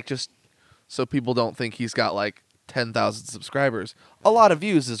 too. like, just so people don't think he's got like 10,000 subscribers. A lot of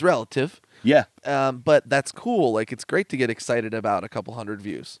views is relative. Yeah. But that's cool. Like, it's great to get excited about a couple hundred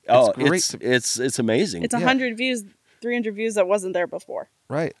views. It's amazing. It's 100 views, 300 views that wasn't there before.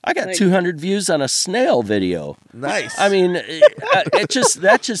 Right. I got 200 views on a snail video. Nice. I mean,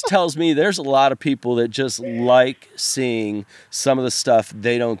 that just tells me there's a lot of people that just like seeing some of the stuff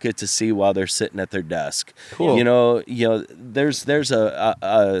they don't get to see while they're sitting at their desk. Cool. There's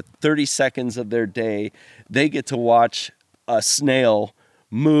a 30 seconds of their day they get to watch a snail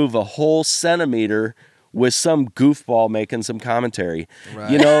move a whole centimeter with some goofball making some commentary.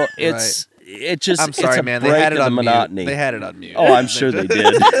 Right. It just, I'm sorry, it's a man. break They had it of the on monotony. mute. They had it on mute. Oh, I'm sure they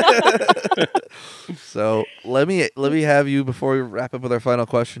did. So let me have you, before we wrap up with our final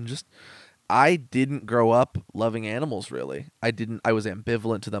question, I didn't grow up loving animals, really. I was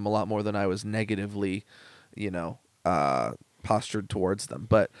ambivalent to them a lot more than I was negatively, postured towards them.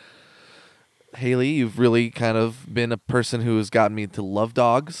 But Hailey, you've really kind of been a person who has gotten me to love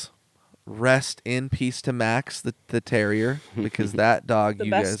dogs. Rest in peace to Max, the terrier, because that dog, the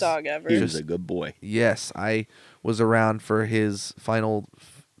best dog ever. He was a good boy. Yes, I was around for his final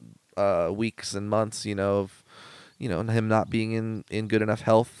weeks and months, of him not being in good enough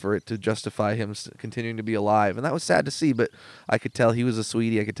health for it to justify him continuing to be alive, and that was sad to see. But I could tell he was a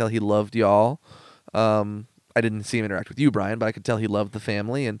sweetie. I could tell he loved y'all. I didn't see him interact with you, Brian, but I could tell he loved the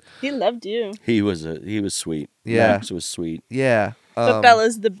family, and he loved you. He was sweet. Yeah, Max was sweet. Yeah. But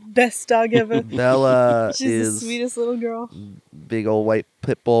Bella's the best dog ever. Bella She's is the sweetest little girl. Big old white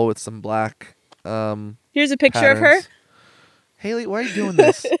pit bull with some black. Here's a picture patterns. of her. Hailey, why are you doing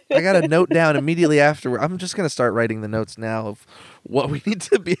this? I got a note down immediately after. I'm just going to start writing the notes now of what we need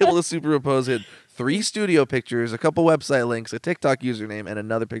to be able to superimpose it. 3 studio pictures, a couple website links, a TikTok username, and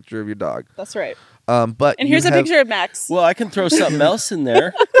another picture of your dog. That's right. And here's a picture of Max. Well, I can throw something else in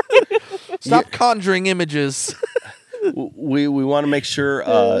there. Stop conjuring images. We want to make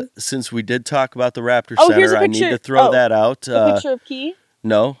sure, since we did talk about the Raptor Center, I need to throw that out. A picture of Key?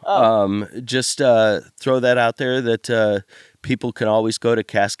 No. Just throw that out there that people can always go to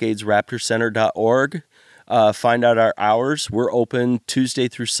cascadesraptorcenter.org. Find out our hours. We're open Tuesday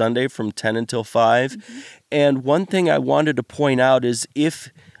through Sunday from 10 until 5. Mm-hmm. And one thing I wanted to point out is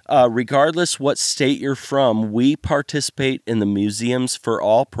regardless what state you're from, we participate in the Museums for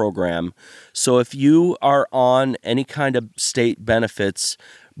All program. So if you are on any kind of state benefits,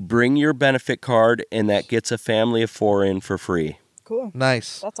 bring your benefit card, and that gets a family of 4 in for free. Cool.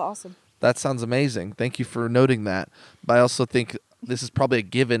 Nice. That's awesome. That sounds amazing. Thank you for noting that. But I also think this is probably a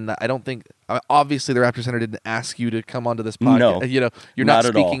given. I don't think, obviously, the Raptor Center didn't ask you to come onto this podcast. No, you're not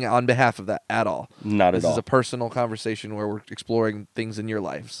speaking on behalf of that at all. Not at all. This is a personal conversation where we're exploring things in your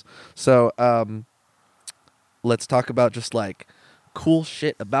lives. So let's talk about just like cool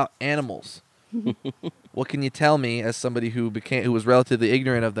shit about animals. What can you tell me as somebody who was relatively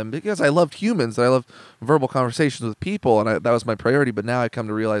ignorant of them? Because I loved humans, I love verbal conversations with people, and that was my priority. But now I come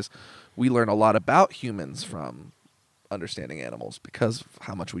to realize we learn a lot about humans from understanding animals because of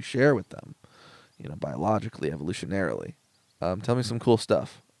how much we share with them, biologically, evolutionarily. Tell me some cool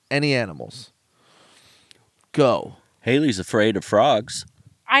stuff. Any animals? Go. Hailey's afraid of frogs.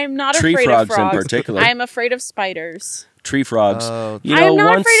 I am not Tree afraid frogs of frogs. in particular. I am afraid of spiders. Tree frogs. Oh, I am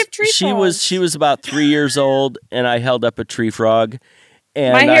not afraid of tree frogs. She was about 3 years old, and I held up a tree frog.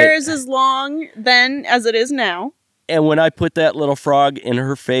 And my hair is as long then as it is now. And when I put that little frog in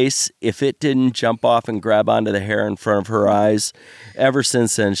her face, if it didn't jump off and grab onto the hair in front of her eyes, ever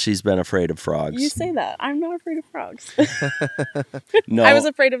since then, she's been afraid of frogs. You say that. I'm not afraid of frogs. No. I was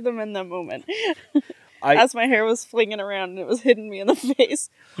afraid of them in that moment. As my hair was flinging around and it was hitting me in the face.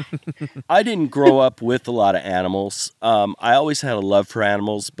 I didn't grow up with a lot of animals. I always had a love for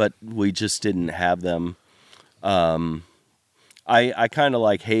animals, but we just didn't have them. I kind of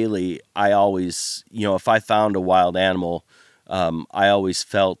like Hailey. I always, if I found a wild animal, I always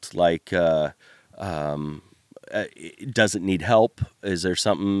felt like it doesn't need help. Is there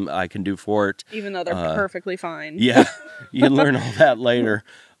something I can do for it? Even though they're perfectly fine. Yeah, you learn all that later.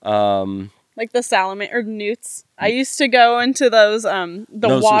 Like the salamander or newts. I used to go into those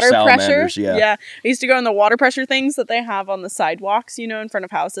Those water are pressure. salamanders, yeah. I used to go in the water pressure things that they have on the sidewalks, in front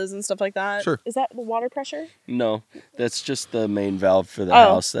of houses and stuff like that. Sure. Is that the water pressure? No, that's just the main valve for the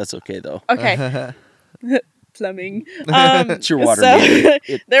house. That's okay though. Okay. Plumbing. It's your water meter.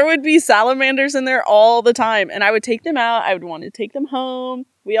 There would be salamanders in there all the time, and I would take them out. I would want to take them home.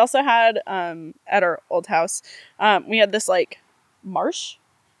 We also had at our old house, we had this like marsh.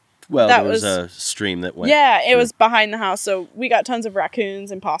 Well, there was a stream that went. Yeah, it was behind the house, so we got tons of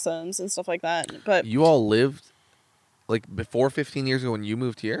raccoons and possums and stuff like that. But you all lived like before 15 years ago when you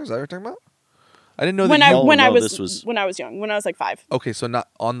moved here? Is that what you're talking about? I didn't know that. When I was young, when I was like 5. Okay, so not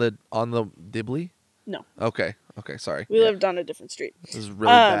on the Dibley. No. Okay, sorry. We lived on a different street. This is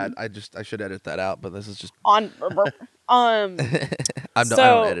really bad. I should edit that out, but this is just on. I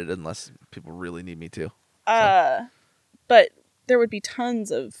don't edit unless people really need me to. But there would be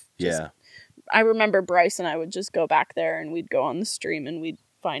tons of. Yeah. I remember Bryce and I would just go back there and we'd go on the stream and we'd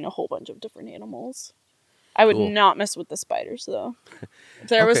find a whole bunch of different animals. I would not mess with the spiders though. If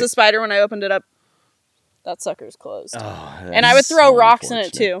there was a spider when I opened it up, that sucker's closed. Oh, and I would throw rocks in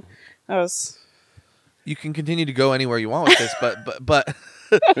it too. You can continue to go anywhere you want with this, but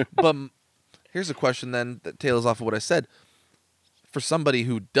here's a question then that tails off of what I said. For somebody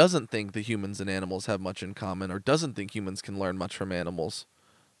who doesn't think that humans and animals have much in common or doesn't think humans can learn much from animals,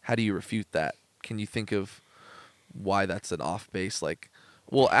 how do you refute that? Can you think of why that's an off base? Like,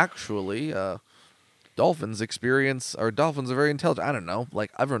 well, actually, dolphins are very intelligent. I don't know.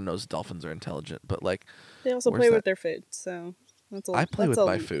 Like, everyone knows dolphins are intelligent, but like... They also play with their food, so... I play with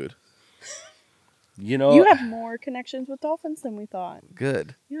my food. You have more connections with dolphins than we thought.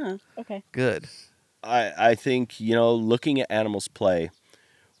 Good. Yeah, okay. Good. I think, looking at animals play,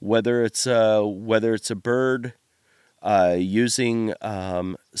 whether it's a bird using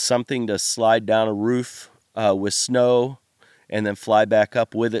something to slide down a roof with snow and then fly back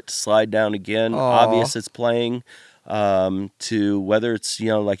up with it to slide down again, obvious it's playing, to whether it's,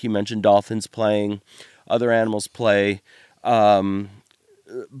 like you mentioned, dolphins playing, other animals play.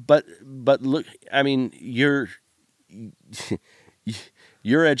 But look, I mean,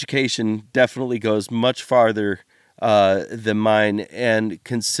 your education definitely goes much farther than mine, and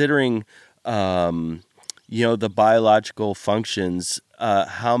considering the biological functions,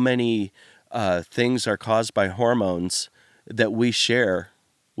 how many things are caused by hormones that we share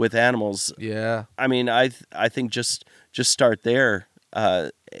with animals. Yeah, I mean, I think just start there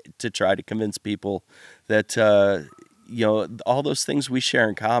to try to convince people that all those things we share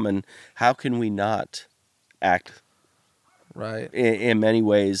in common. How can we not act? Right. In many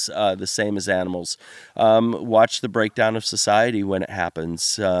ways, the same as animals. Watch the breakdown of society when it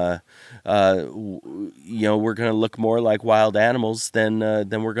happens. We're going to look more like wild animals than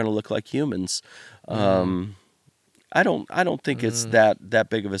we're going to look like humans. I don't think it's that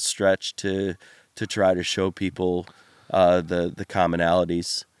big of a stretch to try to show people the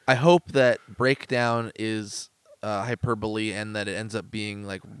commonalities. I hope that breakdown is hyperbole and that it ends up being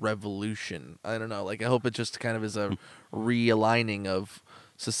like revolution. I don't know. Like, I hope it just kind of is a realigning of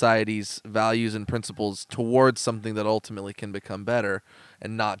society's values and principles towards something that ultimately can become better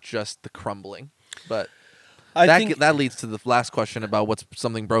and not just the crumbling. But I think that leads to the last question about what's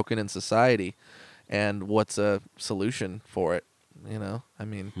something broken in society and what's a solution for it. I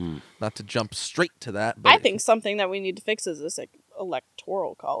mean, not to jump straight to that, but I think something that we need to fix is this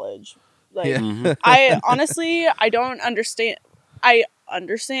electoral college. Like, Yeah. I don't understand. I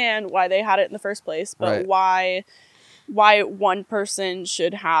understand why they had it in the first place, but Right. why one person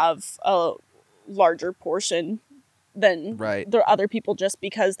should have a larger portion than Right. the other people just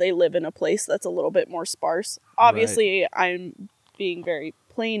because they live in a place that's a little bit more sparse. Right. Obviously, I'm being very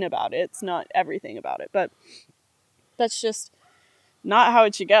plain about it. It's not everything about it, but that's just not how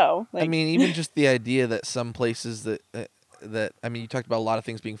it should go. I mean, even just the idea that some places that I mean, you talked about a lot of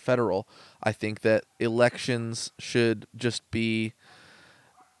things being federal. I think that elections should just be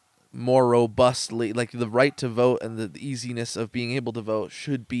more robustly, like the right to vote and the easiness of being able to vote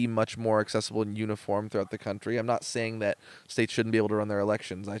should be much more accessible and uniform throughout the country. I'm not saying that states shouldn't be able to run their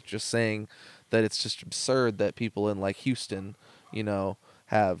elections. I'm just saying that it's just absurd that people in like Houston,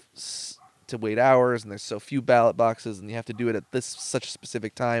 have to wait hours and there's so few ballot boxes and you have to do it at this such a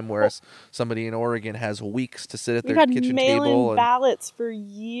specific time, whereas somebody in Oregon has weeks to sit at we've their had kitchen mail-in table and ballots for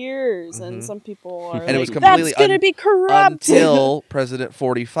years, and some people are and it was like, completely that's going to be corrupt. until President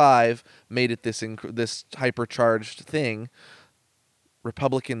 45 made it this hypercharged thing.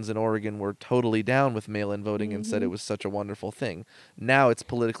 Republicans in Oregon were totally down with mail-in voting and said it was such a wonderful thing. Now it's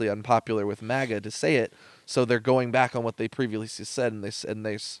politically unpopular with MAGA to say it, so they're going back on what they previously said, and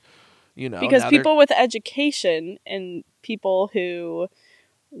they because people with education and people who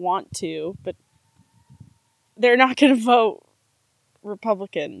want to, but they're not going to vote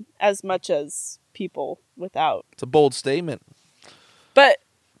Republican as much as people without. It's a bold statement. But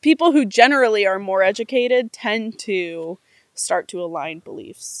people who generally are more educated tend to start to align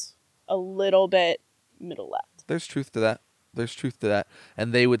beliefs a little bit middle left. There's truth to that.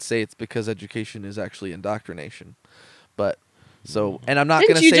 And they would say it's because education is actually indoctrination. But and I'm not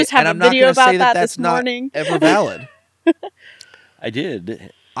going to say just have and a I'm not video going to say about that that that's this not morning? ever valid. I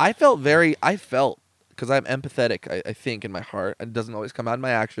did. I felt because I'm empathetic, I think, in my heart. It doesn't always come out in my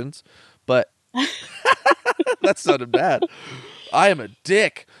actions, but that sounded bad. I am a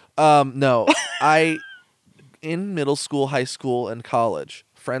dick. No, in middle school, high school, and college,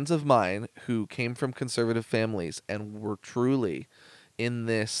 friends of mine who came from conservative families and were truly in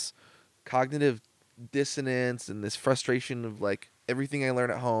this cognitive dissonance and this frustration of like everything I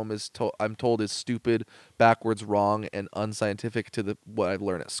learn at home I'm told is stupid, backwards, wrong, and unscientific to what I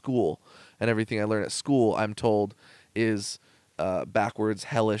learn at school, and everything I learn at school I'm told is backwards,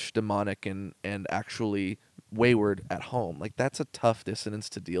 hellish, demonic, and actually wayward at home. Like that's a tough dissonance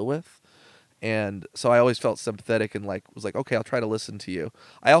to deal with. And so I always felt sympathetic and was like, okay, I'll try to listen to you.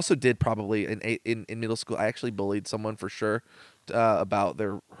 I also did probably in middle school. I actually bullied someone for sure about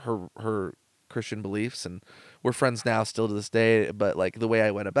her Christian beliefs, and we're friends now still to this day. But like the way I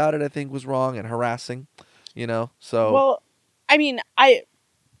went about it, I think was wrong and harassing. So well, I mean, I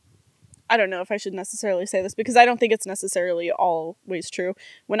don't know if I should necessarily say this because I don't think it's necessarily always true.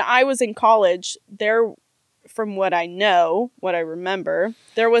 When I was in college, from what I know, what I remember,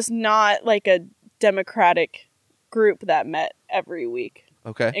 there was not like a Democratic group that met every week.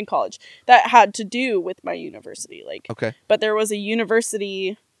 Okay. In college that had to do with my university. Okay. But there was a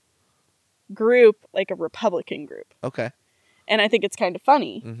university group, like a Republican group. Okay. And I think it's kind of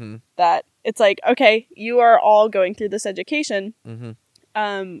funny that it's like, okay, you are all going through this education. We're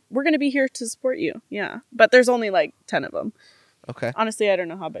going to be here to support you. Yeah. But there's only like 10 of them. Okay. Honestly, I don't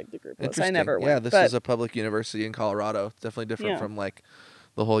know how big the group was. I never went. Yeah, this is a public university in Colorado. It's definitely different from like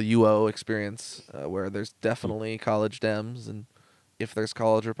the whole UO experience where there's definitely college Dems, and if there's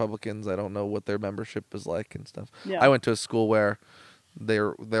college Republicans, I don't know what their membership is like and stuff. Yeah. I went to a school where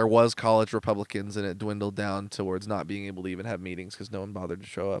there was college Republicans, and it dwindled down towards not being able to even have meetings because no one bothered to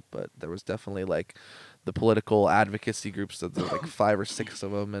show up. But there was definitely like the political advocacy groups, that there were like 5 or 6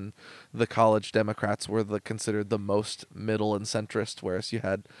 of them, and the college Democrats were considered the most middle and centrist, whereas we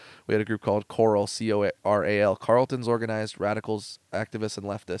had a group called Coral, CORAL, Carleton's Organized Radicals, Activists, and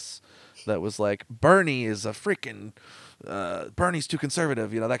Leftists, that was like, Bernie is a freaking Bernie's too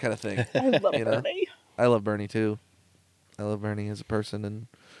conservative, that kind of thing. I love Bernie. I love Bernie too. I love Bernie as a person and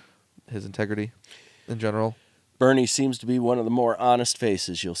his integrity in general. Bernie seems to be one of the more honest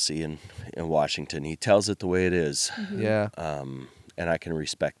faces you'll see in Washington. He tells it the way it is. Yeah. And I can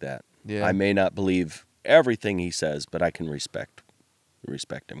respect that. Yeah. I may not believe everything he says, but I can respect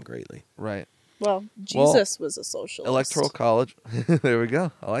him greatly. Right. Well, Jesus was a socialist. Electoral college. There we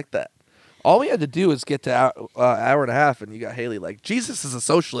go. I like that. All we had to do is get to hour and a half, and you got Hailey like, Jesus is a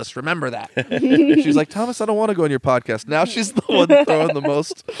socialist. Remember that. She's like, Thomas, I don't want to go on your podcast. Now she's the one throwing the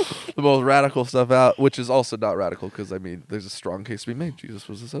most radical stuff out, which is also not radical because, I mean, there's a strong case to be made. Jesus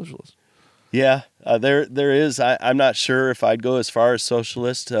was a socialist. Yeah, there is. I'm not sure if I'd go as far as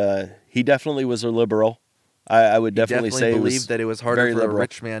socialist. He definitely was a liberal. I would definitely say believed that it was harder for liberal. a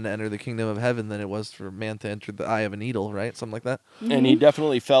rich man to enter the kingdom of heaven than it was for a man to enter the eye of a needle, right? Something like that. Mm-hmm. And he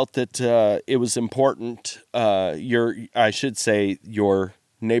definitely felt that it was important. I should say your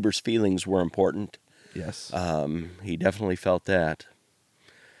neighbor's feelings were important. Yes. He definitely felt that.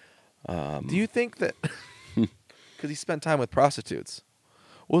 Do you think that because he spent time with prostitutes,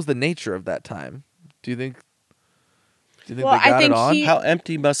 what was the nature of that time? Do you think Well, they got it on? How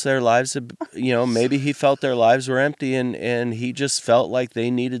empty must their lives have, maybe he felt their lives were empty and he just felt like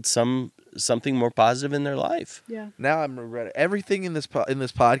they needed something more positive in their life. Yeah. Now I'm regretting everything in this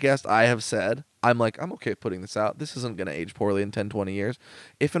podcast I have said. I'm okay putting this out. This isn't going to age poorly in 10, 20 years.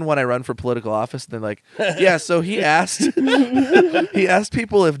 If and when I run for political office, then yeah, so he asked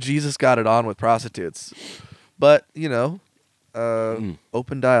people if Jesus got it on with prostitutes. But,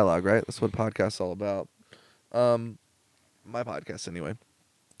 open dialogue, right? That's what podcast's all about. My podcast anyway.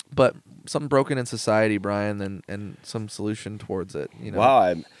 But something broken in society, Brian, and some solution towards it. Wow,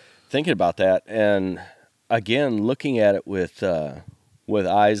 I'm thinking about that, and again, looking at it with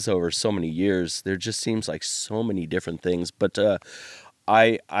eyes over so many years, there just seems like so many different things. But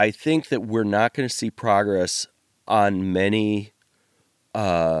I think that we're not going to see progress on many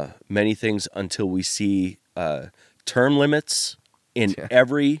things until we see term limits in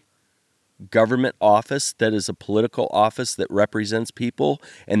every government office that is a political office that represents people,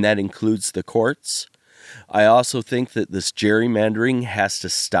 and that includes the courts. I also think that this gerrymandering has to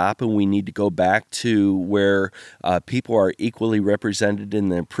stop, and we need to go back to where people are equally represented in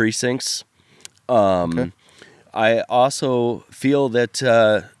the precincts. I also feel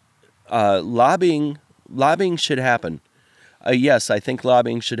that lobbying should happen. Yes, I think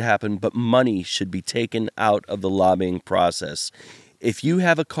lobbying should happen, but money should be taken out of the lobbying process. If you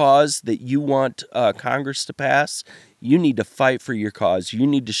have a cause that you want Congress to pass, you need to fight for your cause. You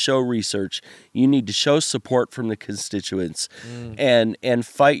need to show research. You need to show support from the constituents and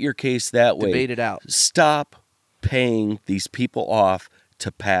fight your case that way. Debate it out. Stop paying these people off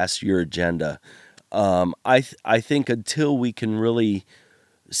to pass your agenda. I think until we can really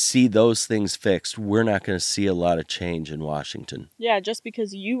see those things fixed, we're not going to see a lot of change in Washington. Yeah, just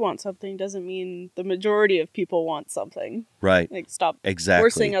because you want something doesn't mean the majority of people want something. Right. Stop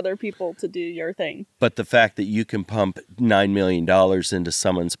forcing other people to do your thing. But the fact that you can pump $9 million into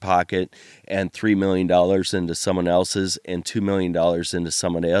someone's pocket and $3 million into someone else's and $2 million into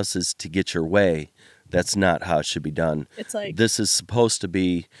someone else's to get your way, that's not how it should be done. It's like this is supposed to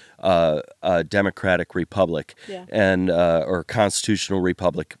be a democratic republic and or constitutional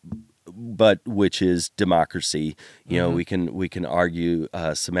republic, but which is democracy. We can argue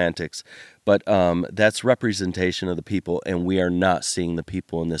semantics, but that's representation of the people, and we are not seeing the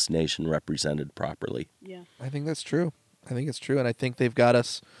people in this nation represented properly. Yeah, I think that's true. And I think they've got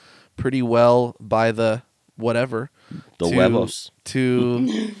us pretty well by the huevos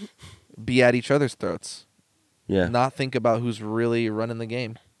to be at each other's throats. Yeah. Not think about who's really running the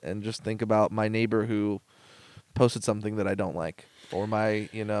game, and just think about my neighbor who posted something that I don't like, or my,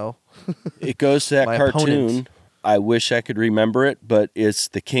 It goes to that cartoon. Opponent. I wish I could remember it, but it's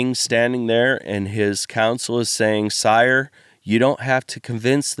the king standing there, and his counsel is saying, "Sire, you don't have to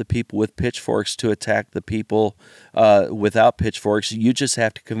convince the people with pitchforks to attack the people without pitchforks. You just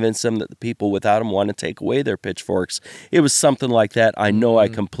have to convince them that the people without them want to take away their pitchforks." It was something like that. I know I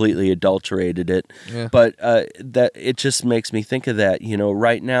completely adulterated it, but that it just makes me think of that.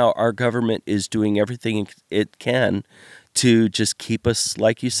 Right now our government is doing everything it can to just keep us,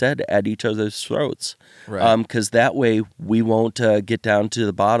 like you said, at each other's throats. Right. Because that way we won't get down to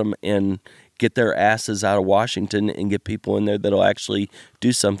the bottom and get their asses out of Washington and get people in there that'll actually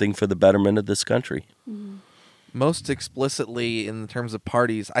do something for the betterment of this country. Mm-hmm. Most explicitly in terms of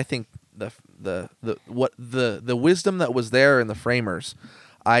parties, I think the wisdom that was there in the framers,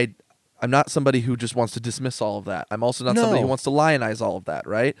 I'm not somebody who just wants to dismiss all of that. I'm also not somebody who wants to lionize all of that,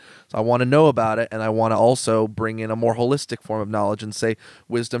 right? So I want to know about it, and I want to also bring in a more holistic form of knowledge and say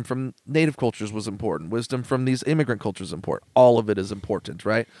wisdom from native cultures was important. Wisdom from these immigrant cultures is important. All of it is important,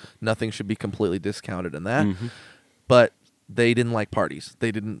 right? Nothing should be completely discounted in that. Mm-hmm. But they didn't like parties.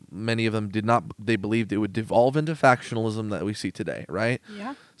 Many of them did not. They believed it would devolve into factionalism that we see today, right?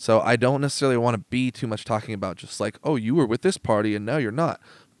 Yeah. So I don't necessarily want to be too much talking about just like, oh, you were with this party and now you're not.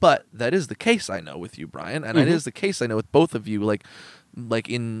 But that is the case, I know, with you, Brian. And it is the case, I know, with both of you. Like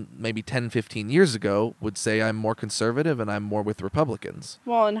in maybe 10, 15 years ago, would say I'm more conservative and I'm more with Republicans.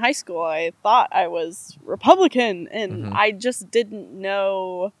 Well, in high school, I thought I was Republican, and I just didn't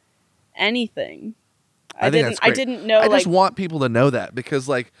know anything. I didn't know. I just want people to know that, because,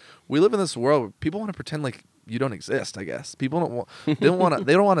 like, we live in this world where people want to pretend like you don't exist, I guess. People don't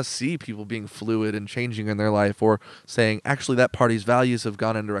want to see people being fluid and changing in their life, or saying, actually, that party's values have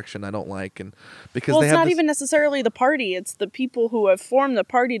gone in a direction I don't like, and because it's not even necessarily the party, it's the people who have formed the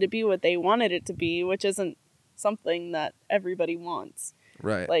party to be what they wanted it to be, which isn't something that everybody wants.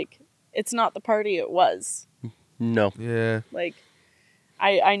 Right. Like, it's not the party it was. No. Yeah. Like,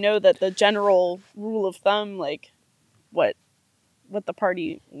 I know that the general rule of thumb, like, what the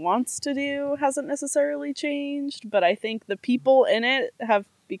party wants to do hasn't necessarily changed, but I think the people in it have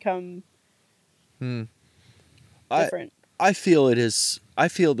become different. I feel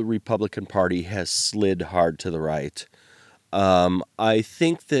the Republican Party has slid hard to the right. I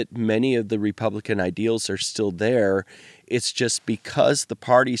think that many of the Republican ideals are still there. It's just because the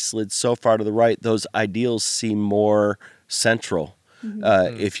party slid so far to the right, those ideals seem more central,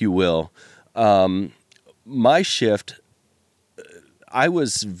 if you will. My shift, I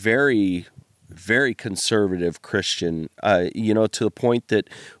was very, very conservative Christian, to the point that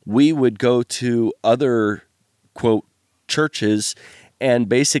we would go to other, quote, churches and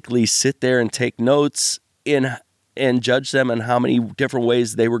basically sit there and take notes and judge them on how many different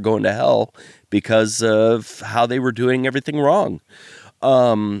ways they were going to hell because of how they were doing everything wrong.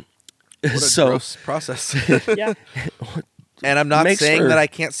 What a gross process. Yeah. And I'm not saying that I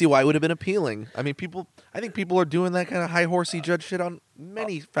can't see why it would have been appealing. I mean, I think people are doing that kind of high horsey judge shit on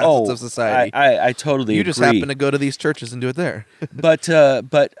many facets of society. I totally agree. You just happen to go to these churches and do it there. But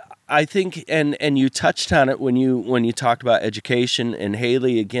I think, and you touched on it when you talked about education, and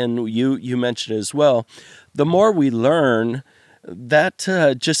Hailey, again, you mentioned it as well. The more we learn, that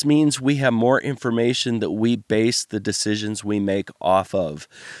just means we have more information that we base the decisions we make off of.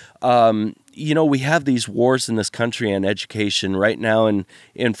 We have these wars in this country on education. Right now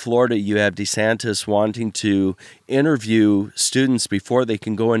in Florida, you have DeSantis wanting to interview students before they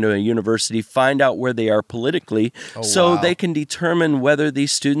can go into a university, find out where they are politically, they can determine whether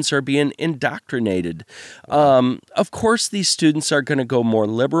these students are being indoctrinated. Of course, these students are going to go more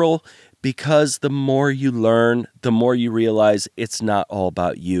liberal, because the more you learn, the more you realize it's not all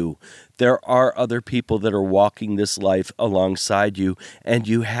about you. There are other people that are walking this life alongside you, and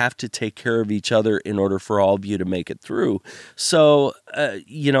you have to take care of each other in order for all of you to make it through. So,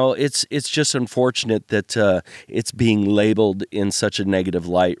 it's just unfortunate that it's being labeled in such a negative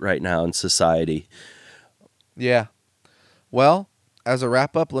light right now in society. Yeah. Well, as a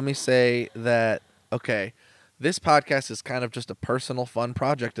wrap-up, let me say that, okay, this podcast is kind of just a personal, fun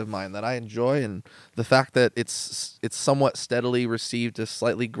project of mine that I enjoy, and the fact that it's somewhat steadily received a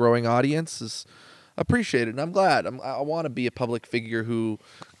slightly growing audience is appreciated, and I'm glad. I want to be a public figure who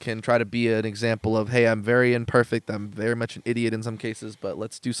can try to be an example of, hey, I'm very imperfect, I'm very much an idiot in some cases, but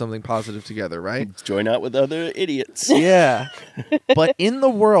let's do something positive together, right? Join out with other idiots. Yeah. But in the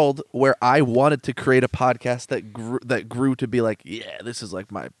world where I wanted to create a podcast that grew to be like, yeah, this is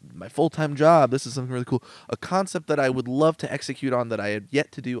like my full-time job, this is something really cool, a concept that I would love to execute on that I had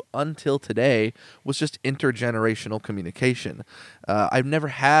yet to do until today was just intergenerational communication. I've never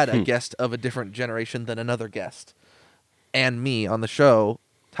had a guest of a different generation than another guest and me on the show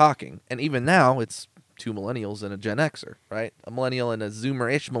talking. And even now, it's two millennials and a Gen Xer, right? A millennial and a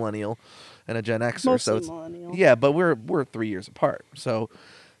Zoomer-ish millennial and a Gen Xer. Mostly so it's millennial. Yeah, but we're 3 years apart. So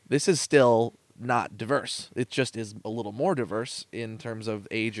this is still not diverse. It just is a little more diverse in terms of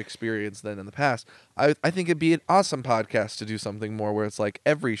age experience than in the past. I think it'd be an awesome podcast to do something more where it's like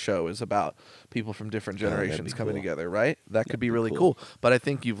every show is about people from different generations coming together, right? That could be really cool. But I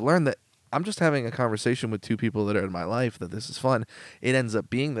think you've learned that I'm just having a conversation with two people that are in my life, that this is fun. It ends up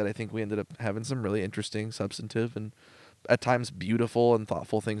being that I think we ended up having some really interesting, substantive, and at times beautiful and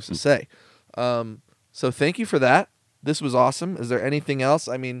thoughtful things to say. So thank you for that. This was awesome. Is there anything else?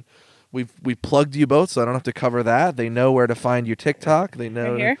 I mean, we've plugged you both, so I don't have to cover that. They know where to find your TikTok. They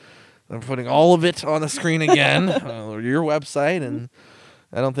know. Right here. I'm putting all of it on the screen again. Your website, and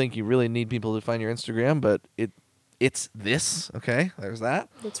I don't think you really need people to find your Instagram, but it's this. Okay, there's that.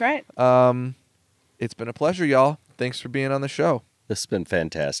 That's right. It's been a pleasure, y'all. Thanks for being on the show. This has been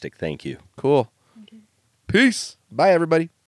fantastic. Thank you. Cool. Okay. Peace. Bye, everybody.